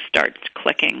 everything starts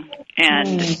clicking,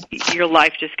 and your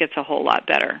life just gets a whole lot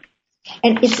better.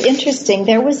 And it's interesting,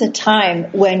 there was a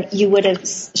time when you would have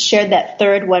shared that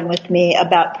third one with me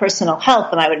about personal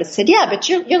health, and I would have said, yeah, but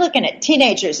you're looking at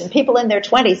teenagers and people in their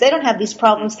 20s. They don't have these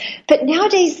problems. But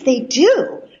nowadays they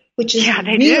do, which is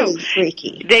really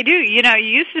freaky. They do. You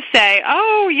used to say,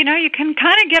 you can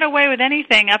kind of get away with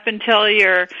anything up until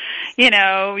your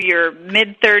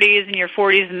mid-30s and your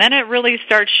 40s, and then it really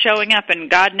starts showing up,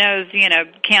 and God knows,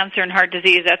 cancer and heart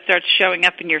disease, that starts showing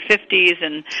up in your 50s.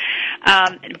 And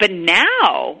but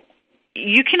now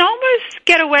you can almost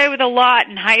get away with a lot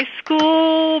in high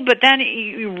school, but then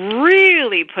you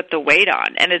really put the weight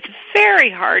on, and it's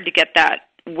very hard to get that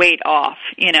weight off,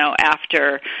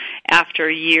 after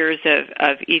years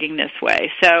of eating this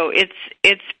way. So it's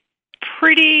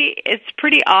pretty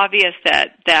obvious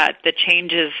that the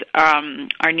changes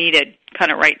are needed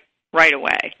kind of right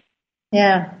away.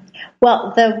 Yeah.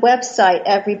 Well, the website,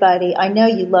 everybody, I know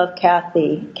you love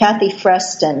Kathy,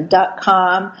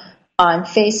 KathyFreston.com, on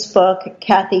Facebook,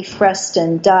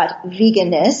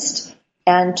 KathyFreston.veganist,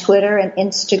 and Twitter and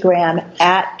Instagram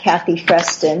at Kathy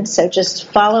Freston. So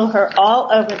just follow her all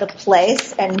over the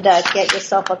place and get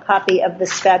yourself a copy of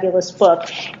this fabulous book.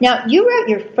 Now, you wrote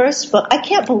your first book. I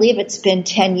can't believe it's been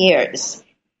 10 years.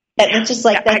 It's just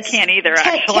like that's I can't either,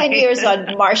 actually. 10 years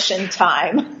on Martian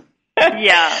time.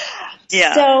 Yeah.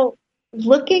 So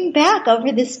looking back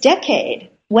over this decade,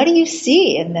 what do you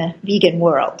see in the vegan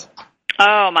world?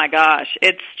 Oh, my gosh.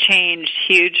 It's changed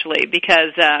hugely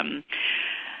because I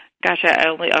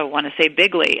want to say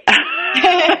bigly.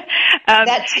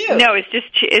 That too. No, it's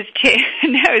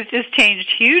just changed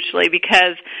hugely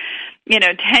because,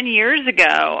 10 years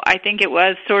ago, I think it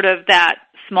was sort of that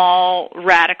small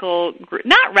radical,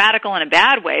 not radical in a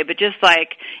bad way, but just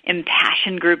like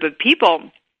impassioned group of people.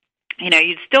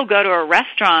 You'd still go to a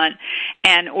restaurant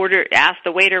and ask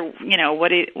the waiter, what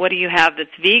do you have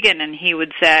that's vegan? And he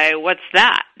would say, what's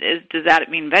that? Does that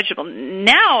mean vegetable?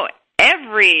 Now,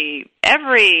 every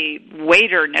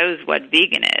waiter knows what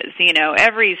vegan is.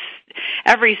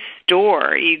 Every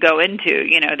store you go into,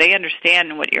 they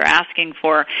understand what you're asking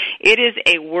for. It is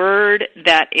a word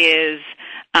that is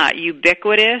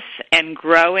ubiquitous and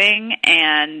growing,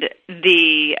 and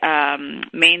the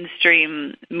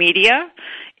mainstream media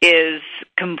is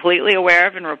completely aware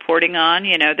of and reporting on.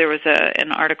 You know, there was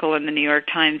an article in the New York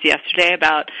Times yesterday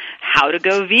about how to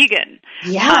go vegan.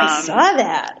 Yeah, I saw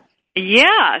that.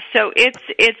 Yeah, so it's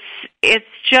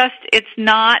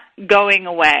not going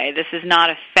away. This is not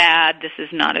a fad. This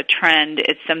is not a trend.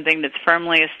 It's something that's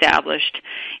firmly established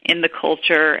in the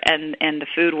culture, and the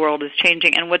food world is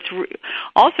changing. And what's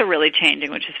also really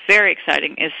changing, which is very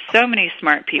exciting, is so many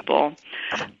smart people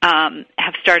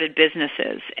have started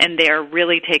businesses, and they are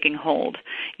really taking hold.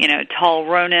 You know, Tal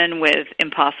Ronan with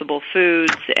Impossible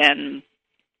Foods, and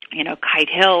you know, Kite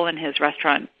Hill and his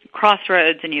restaurant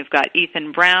Crossroads, and you've got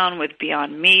Ethan Brown with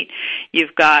Beyond Meat.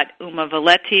 You've got Uma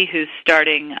Valetti, who's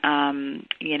starting,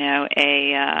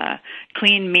 a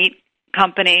clean meat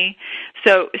company.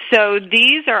 So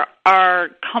these are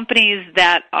companies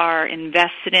that are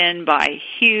invested in by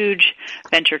huge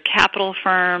venture capital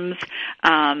firms,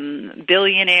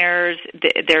 billionaires.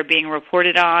 They're being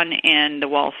reported on in the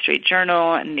Wall Street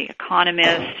Journal and The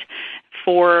Economist,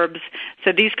 Forbes.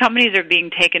 So these companies are being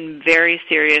taken very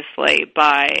seriously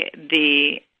by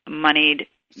the moneyed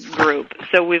group.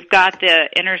 So we've got the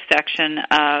intersection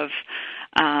of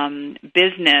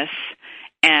business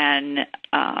and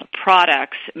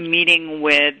products meeting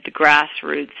with the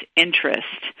grassroots interest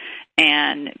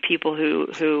and people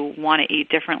who want to eat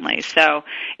differently. So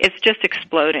it's just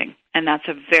exploding, and that's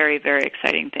a very, very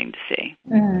exciting thing to see.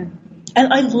 Mm.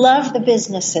 And I love the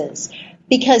businesses,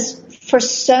 because for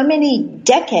so many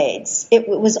decades, it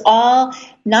was all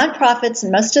nonprofits,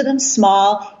 and most of them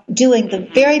small, doing the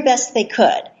very best they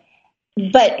could.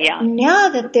 But now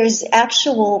that there's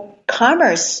actual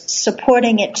commerce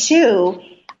supporting it too,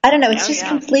 I don't know, it's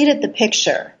completed the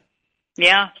picture.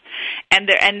 Yeah, and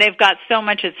they've got so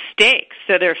much at stake,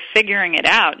 so they're figuring it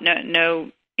out.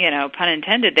 No, pun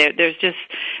intended. There's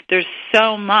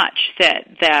so much that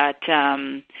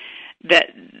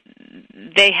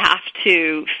they have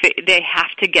to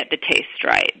get the taste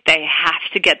right. They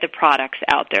have to get the products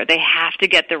out there. They have to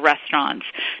get the restaurants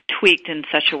tweaked in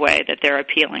such a way that they're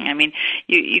appealing. I mean,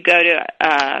 you go to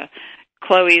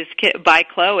Chloe's by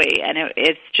Chloe, and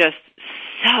it's just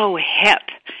so hip.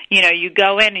 You know, you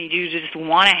go in and you just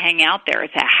want to hang out there.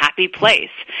 It's a happy place.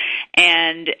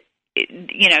 And,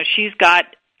 she's got,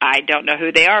 I don't know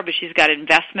who they are, but she's got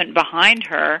investment behind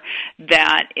her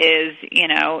that is,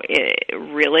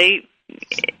 really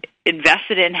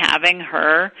invested in having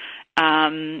her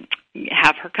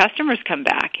have her customers come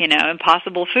back.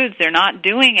 Impossible Foods, they're not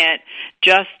doing it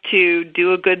just to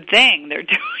do a good thing. They're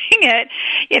doing it,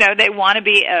 they want to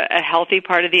be a healthy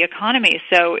part of the economy.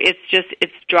 So it's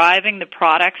driving the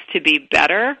products to be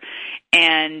better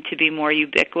and to be more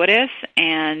ubiquitous,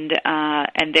 and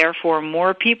therefore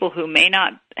more people who may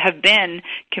not have been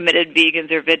committed vegans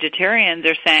or vegetarians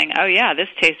are saying, oh yeah, this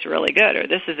tastes really good, or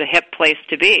this is a hip place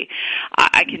to be.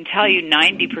 I can tell you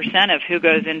 90% of who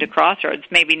goes into Crossroads,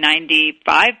 maybe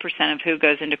 95% of who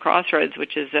goes into Crossroads,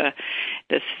 which is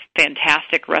this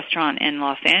fantastic restaurant in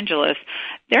Los Angeles,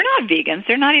 they're not vegans,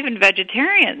 they're not even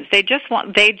vegetarians. They just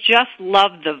love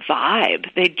the vibe.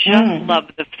 They just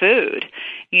love the food,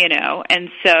 And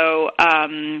so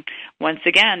once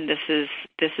again, this is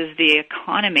the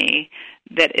economy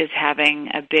that is having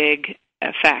a big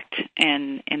effect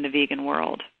in the vegan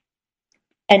world.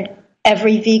 And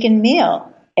every vegan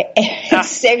meal, it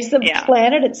saves the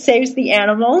planet, it saves the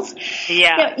animals.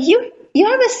 Yeah. Now, you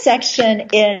have a section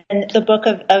in the book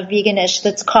of Veganish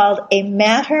that's called A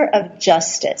Matter of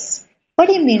Justice. What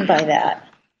do you mean by that?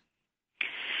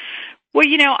 Well,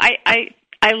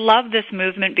 I love this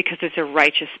movement because it's a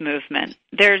righteous movement.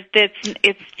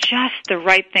 It's just the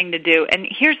right thing to do. And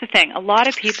here's the thing. A lot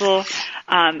of people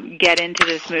get into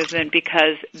this movement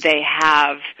because they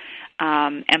have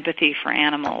empathy for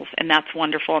animals, and that's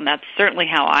wonderful, and that's certainly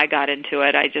how I got into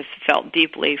it. I just felt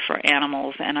deeply for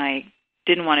animals, and I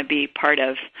didn't want to be part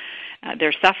of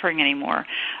their suffering anymore.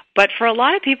 But for a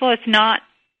lot of people, it's not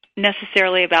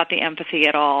necessarily about the empathy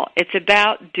at all. It's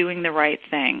about doing the right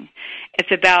thing.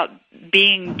 It's about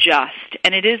being just.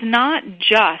 And it is not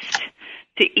just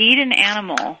to eat an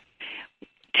animal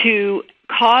to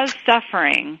cause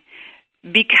suffering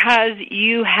because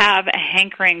you have a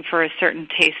hankering for a certain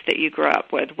taste that you grew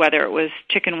up with, whether it was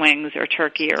chicken wings or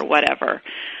turkey or whatever.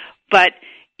 But,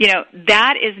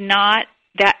 that is not,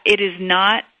 that it is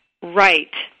not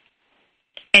right.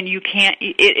 And you can't,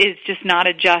 it is just not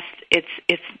a just,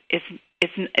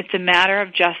 it's a matter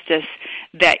of justice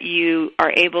that you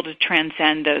are able to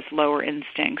transcend those lower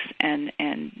instincts and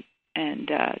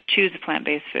choose a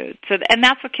plant-based food. So, and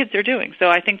that's what kids are doing. So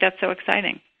I think that's so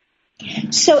exciting.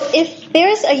 So if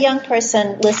there's a young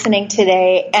person listening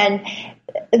today and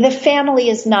the family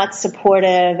is not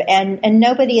supportive and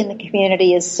nobody in the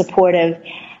community is supportive,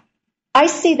 I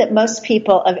see that most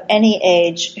people of any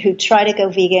age who try to go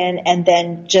vegan and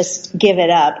then just give it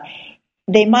up,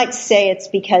 they might say it's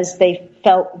because they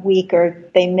felt weak or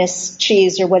they miss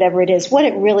cheese or whatever it is. What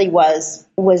it really was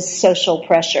social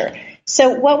pressure.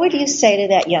 So what would you say to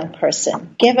that young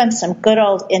person? Give them some good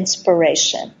old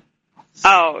inspiration.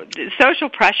 Oh, social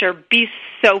pressure, be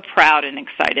so proud and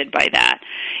excited by that.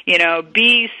 You know,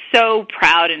 be so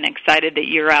proud and excited that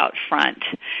you're out front,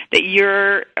 that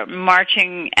you're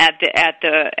marching at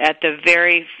the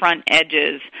very front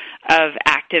edges of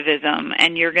activism,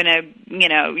 and you're going to, you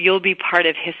know, you'll be part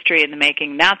of history in the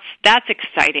making. That's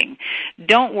exciting.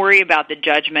 Don't worry about the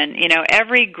judgment. You know,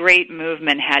 every great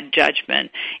movement had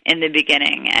judgment in the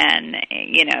beginning, and,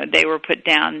 you know, they were put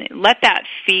down. Let that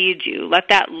feed you. Let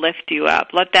that lift you up.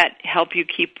 Let that help you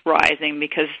keep rising,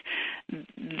 because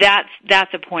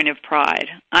that's a point of pride.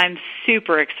 I'm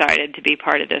super excited to be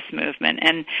part of this movement,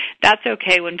 and that's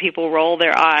okay when people roll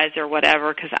their eyes or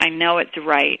whatever, because I know it's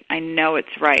right. I know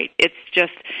it's right. It's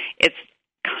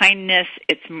kindness,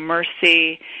 it's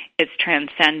mercy, it's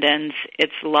transcendence,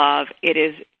 it's love. It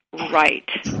is right,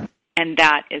 and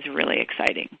that is really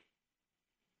exciting.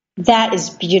 That is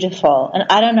beautiful, and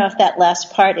I don't know if that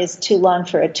last part is too long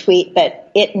for a tweet,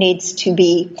 but it needs to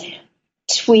be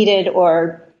tweeted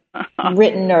or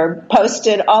written or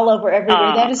posted all over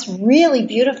everywhere. That is really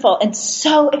beautiful and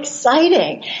so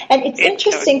exciting. And it's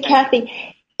interesting, so Kathy,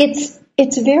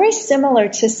 it's very similar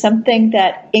to something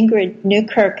that Ingrid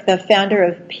Newkirk, the founder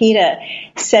of PETA,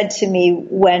 said to me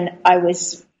when I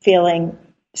was feeling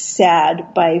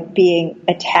sad by being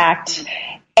attacked.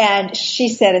 And she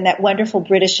said in that wonderful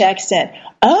British accent,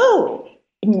 "Oh,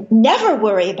 never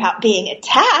worry about being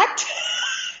attacked."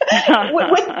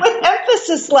 with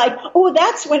emphasis like, "Oh,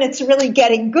 that's when it's really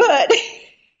getting good."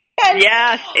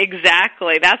 Yes,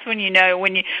 exactly. That's when you know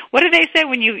what do they say,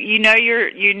 when you know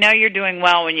you're doing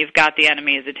well when you've got the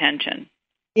enemy's attention.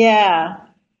 Yeah.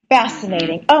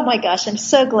 Fascinating. Oh my gosh, I'm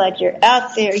so glad you're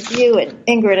out there, you and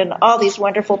Ingrid and all these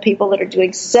wonderful people that are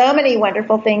doing so many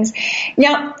wonderful things.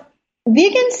 Now,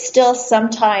 vegans still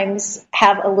sometimes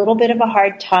have a little bit of a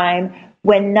hard time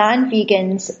when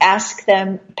non-vegans ask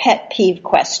them pet peeve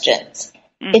questions.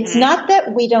 Mm-hmm. It's not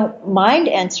that we don't mind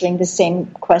answering the same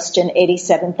question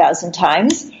 87,000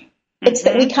 times. It's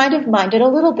that we kind of mind it a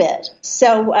little bit.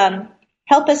 So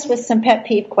help us with some pet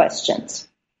peeve questions.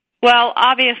 Well,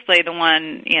 obviously the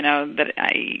one, you know,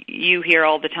 that you hear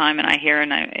all the time and I hear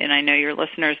and I know your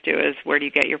listeners do is, where do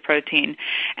you get your protein?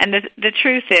 And the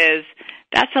truth is,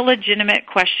 that's a legitimate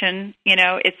question. You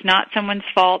know, it's not someone's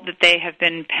fault that they have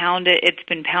been it's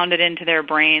been pounded into their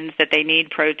brains that they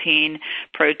need protein,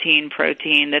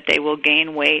 that they will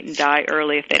gain weight and die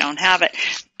early if they don't have it.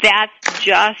 That's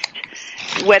just,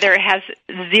 whether it has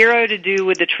zero to do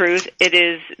with the truth,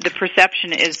 the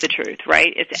perception is the truth,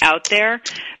 right? It's out there.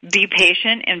 Be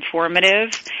patient, informative,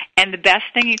 and the best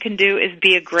thing you can do is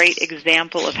be a great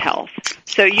example of health.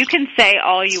 So you can say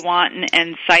all you want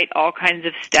and cite all kinds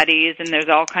of studies, and there's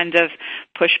all kinds of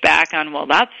pushback on, well,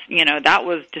 that's, you know, that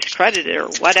was discredited or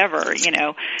whatever, you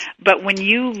know. But when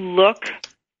you look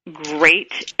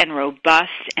great and robust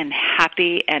and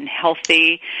happy and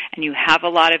healthy and you have a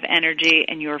lot of energy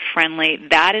and you're friendly,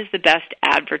 that is the best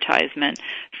advertisement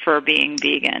for being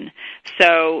vegan.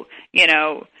 So, you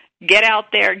know, get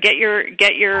out there, get your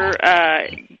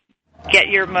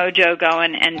mojo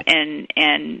going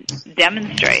and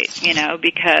demonstrate, you know,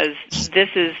 because this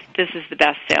is the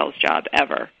best sales job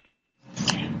ever.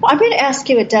 Well, I'm going to ask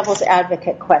you a devil's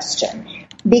advocate question,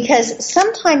 because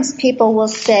sometimes people will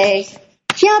say,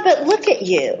 yeah, but look at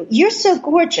you. You're so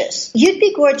gorgeous. You'd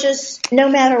be gorgeous no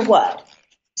matter what.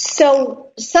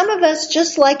 So some of us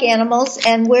just like animals,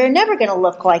 and we're never going to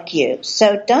look like you.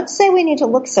 So don't say we need to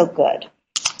look so good.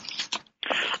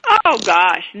 Oh,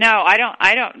 gosh. No, I don't.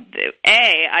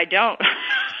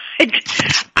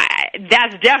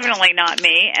 That's definitely not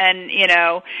me. And, you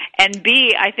know, and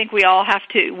B, I think we all have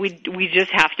to, we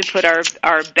just have to put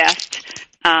our best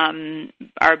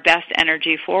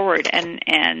energy forward and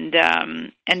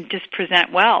just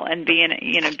present well and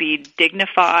be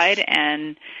dignified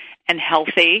and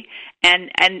healthy.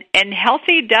 And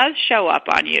healthy does show up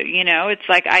on you. You know, it's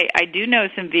like I do know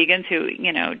some vegans who,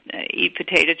 you know, eat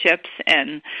potato chips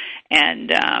and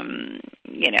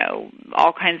you know,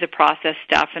 all kinds of processed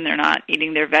stuff, and they're not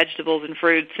eating their vegetables and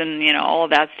fruits and, you know, all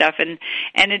of that stuff. And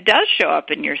it does show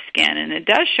up in your skin, and it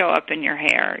does show up in your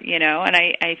hair, you know, and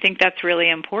I think that's really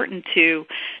important to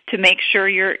make sure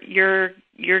you're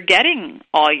you're getting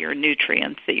all your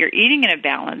nutrients, that you're eating in a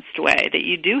balanced way, that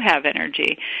you do have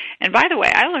energy. And by the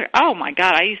way, oh my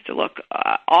God, I used to look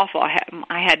awful.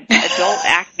 I had adult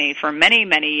acne for many,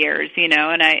 many years,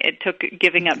 and it took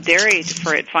giving up dairy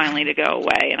for it finally to go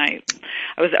away. And I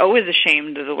was always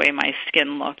ashamed of the way my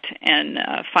skin looked, and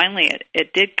finally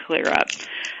it did clear up.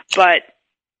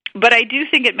 But I do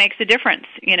think it makes a difference,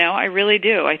 I really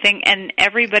do. I think, and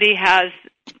everybody has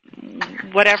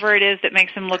whatever it is that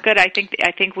makes them look good. I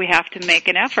think we have to make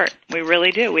an effort. We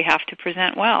really do. We have to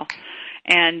present well.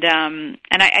 And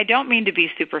I don't mean to be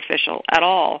superficial at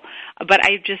all, but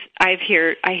I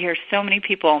hear so many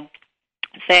people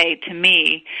say to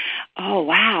me, "Oh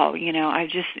wow,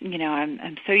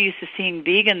 I'm so used to seeing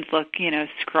vegans look,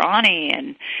 scrawny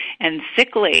and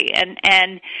sickly,"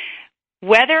 and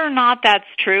whether or not that's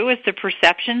true is the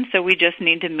perception. So we just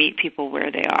need to meet people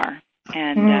where they are,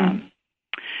 and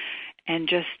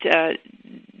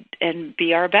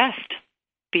be our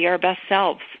best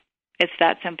selves. It's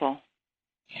that simple.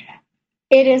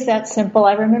 It is that simple.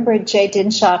 I remember Jay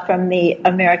Dinshaw from the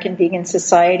American Vegan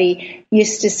Society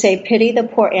used to say, "Pity the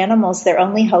poor animals, their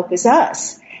only hope is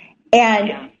us."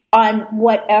 And on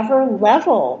whatever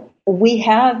level we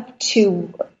have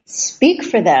to speak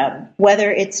for them, whether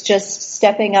it's just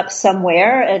stepping up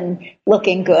somewhere and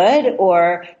looking good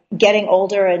or getting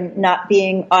older and not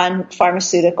being on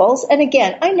pharmaceuticals. And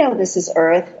again, I know this is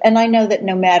Earth, and I know that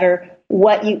no matter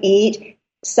what you eat,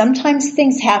 sometimes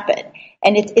things happen.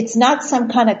 And it's not some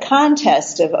kind of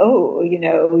contest of,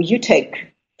 you take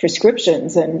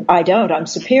prescriptions and I don't, I'm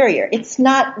superior. It's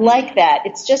not like that.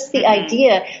 It's just the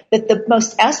idea that the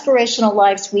most aspirational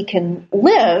lives we can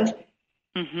live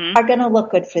are going to look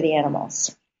good for the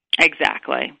animals.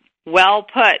 Exactly. Well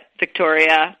put,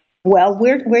 Victoria. Well,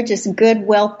 we're just good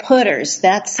well-putters,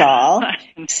 that's all.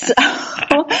 So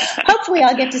hopefully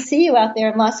I'll get to see you out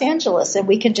there in Los Angeles and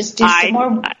we can just do some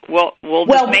more. We'll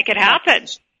just make it happen.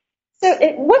 So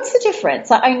what's the difference?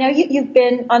 I know you've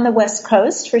been on the West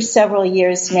Coast for several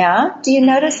years now. Do you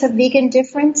notice a vegan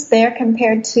difference there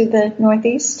compared to the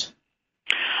Northeast?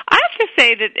 I have to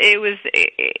say that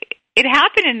it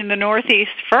happened in the Northeast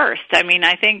first. I mean,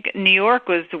 I think New York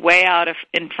was way out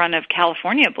in front of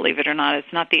California, believe it or not.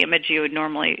 It's not the image you would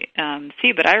normally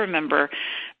see, but I remember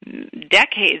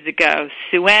decades ago,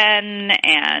 Suen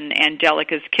and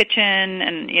Angelica's Kitchen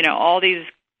and, all these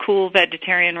cool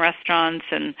vegetarian restaurants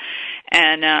and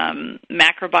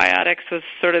Macrobiotics was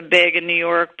sort of big in New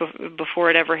York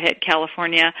before it ever hit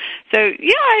California. So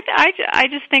I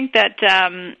just think that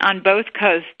on both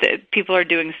coasts people are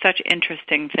doing such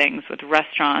interesting things with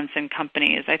restaurants and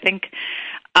companies. I think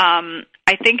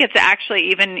it's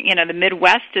actually even the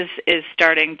Midwest is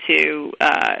starting to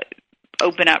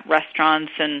open up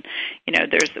restaurants, and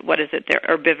there's their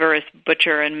Herbivorous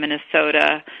Butcher in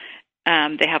Minnesota.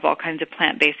 They have all kinds of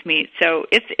plant-based meat. So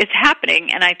it's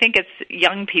happening, and I think it's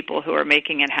young people who are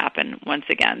making it happen once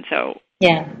again. So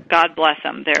God bless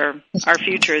them. Our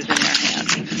future is in their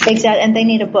hands. Exactly, and they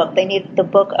need a book. They need the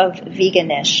book of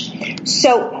Veganish.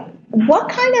 So what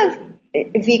kind of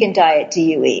vegan diet do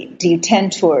you eat? Do you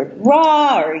tend toward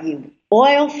raw, or are you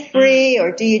oil-free,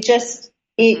 or do you just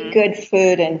eat good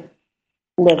food and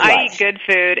live life? I eat good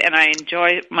food, and I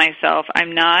enjoy myself.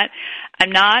 I'm not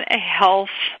a health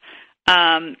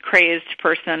crazed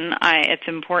person. It's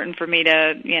important for me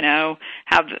to,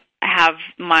 have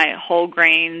my whole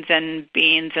grains and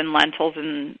beans and lentils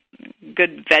and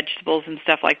good vegetables and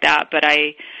stuff like that. But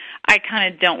I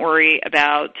kind of don't worry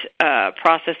about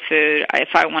processed food. If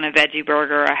I want a veggie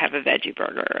burger, I have a veggie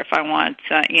burger. If I want,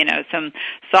 some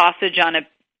sausage on a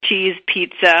cheese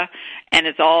pizza and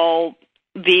it's all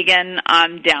vegan,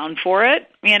 I'm down for it,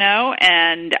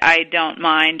 and I don't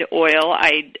mind oil.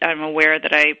 I'm aware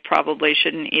that I probably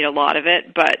shouldn't eat a lot of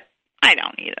it, but I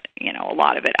don't eat, a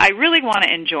lot of it. I really want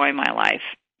to enjoy my life,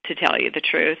 to tell you the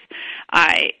truth.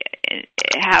 I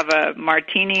have a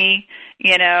martini,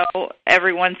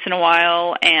 every once in a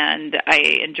while, and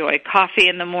I enjoy coffee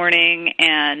in the morning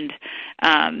and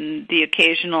the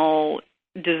occasional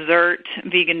dessert,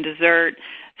 vegan dessert.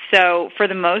 So for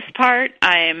the most part,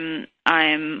 I'm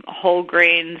whole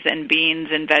grains and beans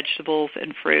and vegetables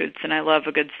and fruits, and I love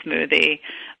a good smoothie.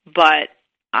 But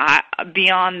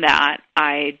beyond that,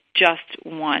 I just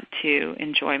want to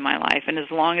enjoy my life. And as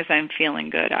long as I'm feeling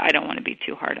good, I don't want to be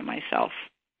too hard on myself.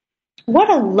 What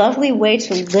a lovely way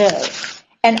to live.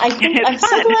 And I think I'm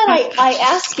so glad I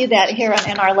asked you that here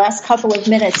in our last couple of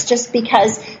minutes, just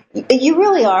because you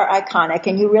really are iconic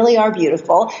and you really are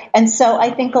beautiful. And so I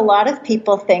think a lot of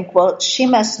people think, well, she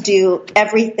must do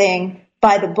everything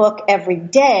by the book every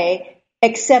day,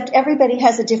 except everybody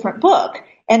has a different book.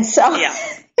 And so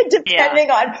depending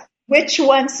on which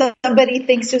one somebody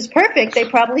thinks is perfect, they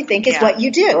probably think is what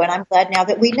you do. And I'm glad now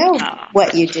that we know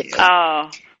what you do.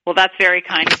 Oh, well, that's very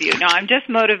kind of you. No, I'm just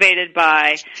motivated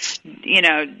by,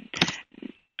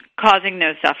 causing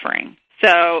no suffering.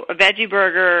 So a veggie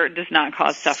burger does not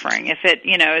cause suffering. If it,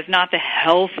 is not the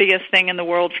healthiest thing in the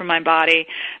world for my body,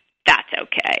 that's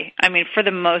okay. I mean, for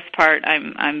the most part,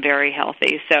 I'm very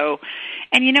healthy. So,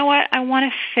 and you know what? I want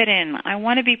to fit in. I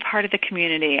want to be part of the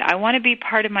community. I want to be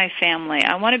part of my family.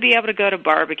 I want to be able to go to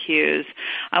barbecues.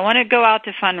 I want to go out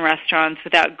to fun restaurants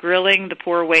without grilling the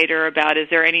poor waiter about, is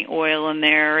there any oil in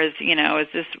there? Is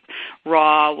this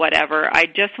raw, whatever. I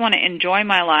just want to enjoy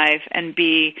my life and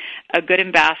be a good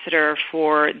ambassador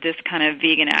for this kind of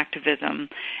vegan activism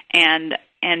and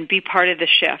be part of the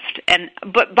shift.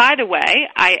 But by the way,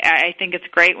 I think it's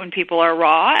great when people are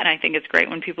raw, and I think it's great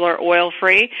when people are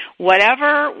oil-free.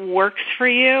 Whatever works for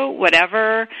you,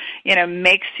 whatever,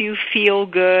 makes you feel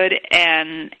good,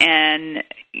 and then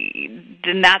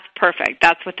that's perfect.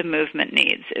 That's what the movement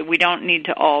needs. We don't need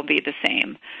to all be the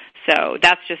same. So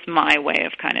that's just my way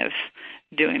of kind of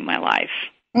doing my life.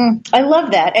 I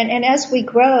love that. And as we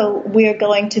grow, we're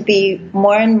going to be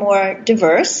more and more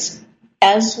diverse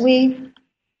as we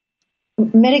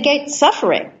mitigate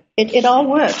suffering. It all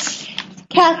works.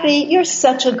 Kathy, you're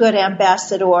such a good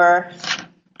ambassador.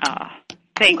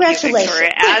 Thank you,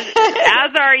 Victoria.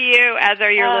 As are you, as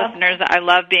are your listeners. I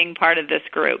love being part of this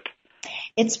group.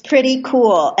 It's pretty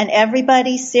cool. And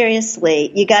everybody,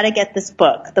 seriously, you got to get this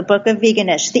book, The Book of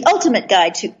Veganish, the ultimate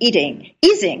guide to easing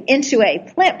into a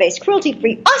plant-based,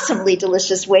 cruelty-free, awesomely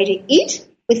delicious way to eat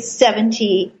with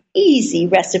 70 easy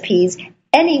recipes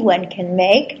anyone can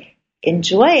make.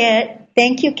 Enjoy it.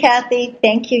 Thank you, Kathy.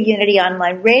 Thank you, Unity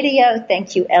Online Radio.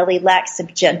 Thank you, Ellie Lax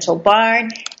of Gentle Barn.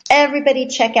 Everybody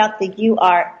check out the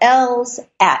URLs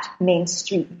at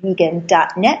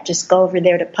mainstreetvegan.net. Just go over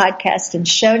there to podcast and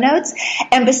show notes.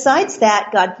 And besides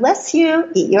that, God bless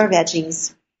you. Eat your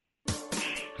veggies.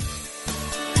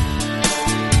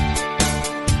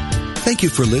 Thank you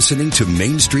for listening to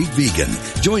Main Street Vegan.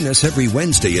 Join us every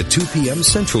Wednesday at 2 p.m.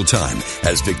 Central Time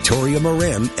as Victoria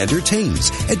Moran entertains,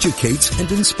 educates,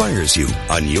 and inspires you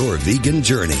on your vegan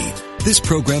journey. This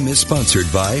program is sponsored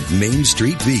by Main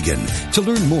Street Vegan. To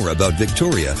learn more about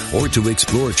Victoria or to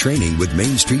explore training with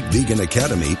Main Street Vegan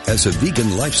Academy as a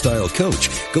vegan lifestyle coach,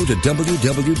 go to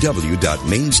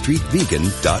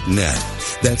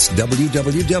www.mainstreetvegan.net. That's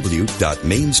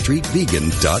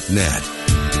www.mainstreetvegan.net.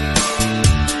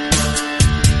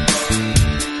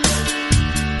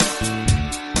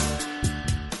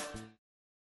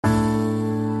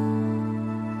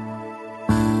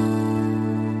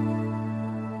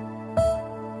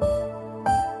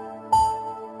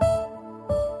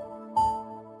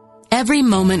 Every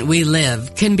moment we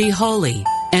live can be holy,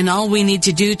 and all we need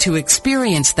to do to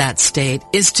experience that state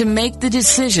is to make the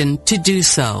decision to do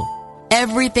so.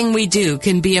 Everything we do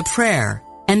can be a prayer,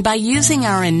 and by using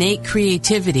our innate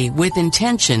creativity with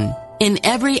intention in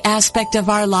every aspect of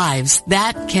our lives,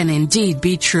 that can indeed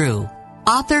be true.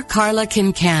 Author Carla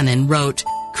Kincannon wrote,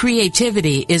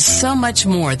 "Creativity is so much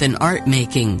more than art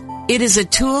making. It is a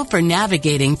tool for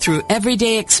navigating through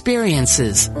everyday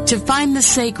experiences to find the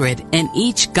sacred in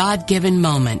each God-given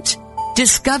moment."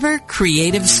 Discover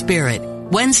Creative Spirit,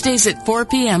 Wednesdays at 4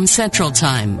 p.m. Central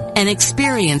Time, and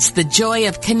experience the joy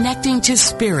of connecting to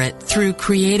spirit through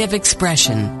creative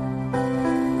expression.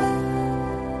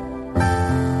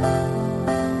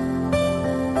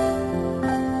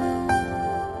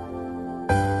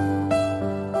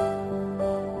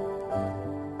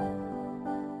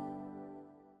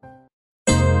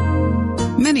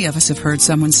 Many of us have heard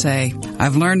someone say,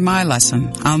 "I've learned my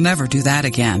lesson. I'll never do that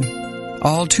again."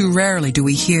 All too rarely do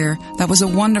we hear, "That was a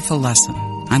wonderful lesson.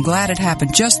 I'm glad it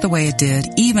happened just the way it did,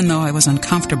 even though I was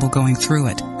uncomfortable going through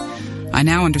it. I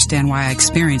now understand why I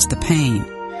experienced the pain.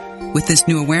 With this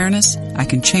new awareness, I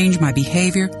can change my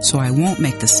behavior so I won't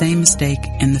make the same mistake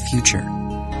in the future."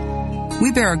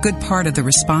 We bear a good part of the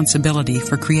responsibility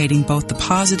for creating both the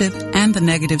positive and the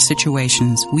negative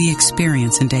situations we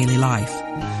experience in daily life.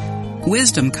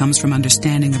 Wisdom comes from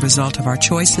understanding the result of our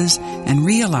choices and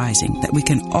realizing that we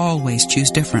can always choose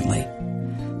differently.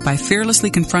 By fearlessly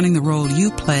confronting the role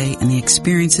you play in the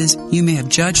experiences you may have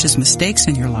judged as mistakes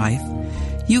in your life,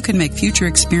 you can make future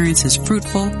experiences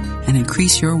fruitful and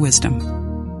increase your wisdom.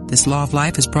 This Law of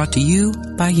Life is brought to you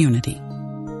by Unity.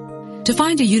 To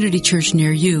find a Unity Church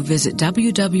near you, visit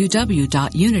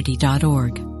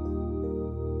www.unity.org.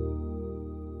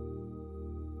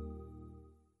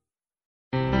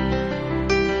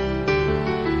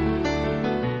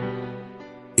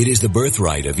 It is the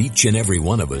birthright of each and every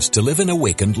one of us to live an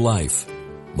awakened life.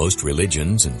 Most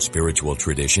religions and spiritual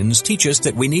traditions teach us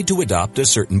that we need to adopt a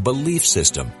certain belief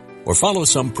system or follow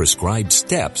some prescribed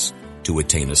steps to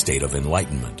attain a state of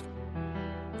enlightenment.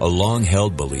 A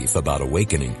long-held belief about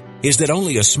awakening is that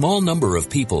only a small number of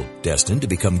people destined to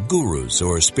become gurus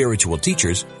or spiritual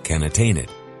teachers can attain it.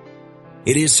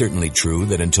 It is certainly true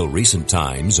that until recent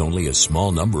times, only a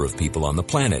small number of people on the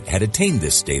planet had attained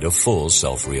this state of full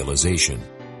self-realization.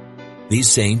 These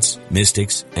saints,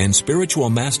 mystics, and spiritual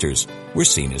masters were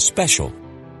seen as special.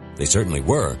 They certainly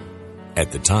were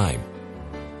at the time.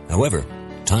 However,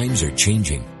 times are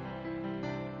changing.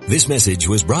 This message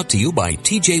was brought to you by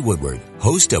T.J. Woodward,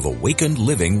 host of Awakened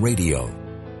Living Radio.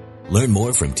 Learn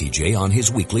more from T.J. on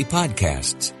his weekly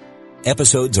podcasts.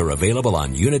 Episodes are available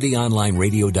on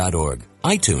unityonlineradio.org,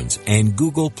 iTunes, and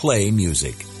Google Play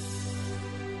Music.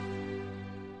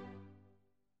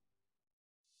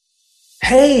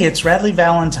 Hey, it's Radley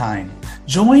Valentine.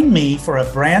 Join me for a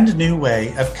brand new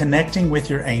way of connecting with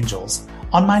your angels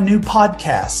on my new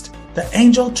podcast, The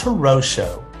Angel Tarot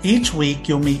Show. Each week,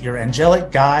 you'll meet your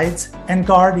angelic guides and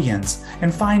guardians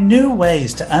and find new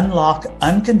ways to unlock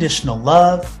unconditional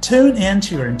love, tune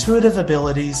into your intuitive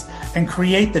abilities, and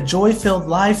create the joy-filled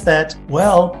life that,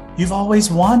 well, you've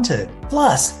always wanted.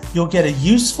 Plus, you'll get a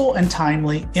useful and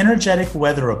timely energetic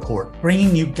weather report,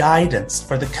 bringing you guidance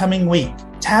for the coming week.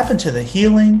 Tap into the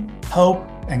healing, hope,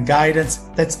 and guidance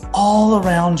that's all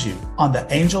around you on the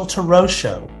Angel Tarot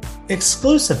Show,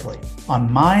 exclusively on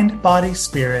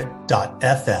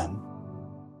mindbodyspirit.fm.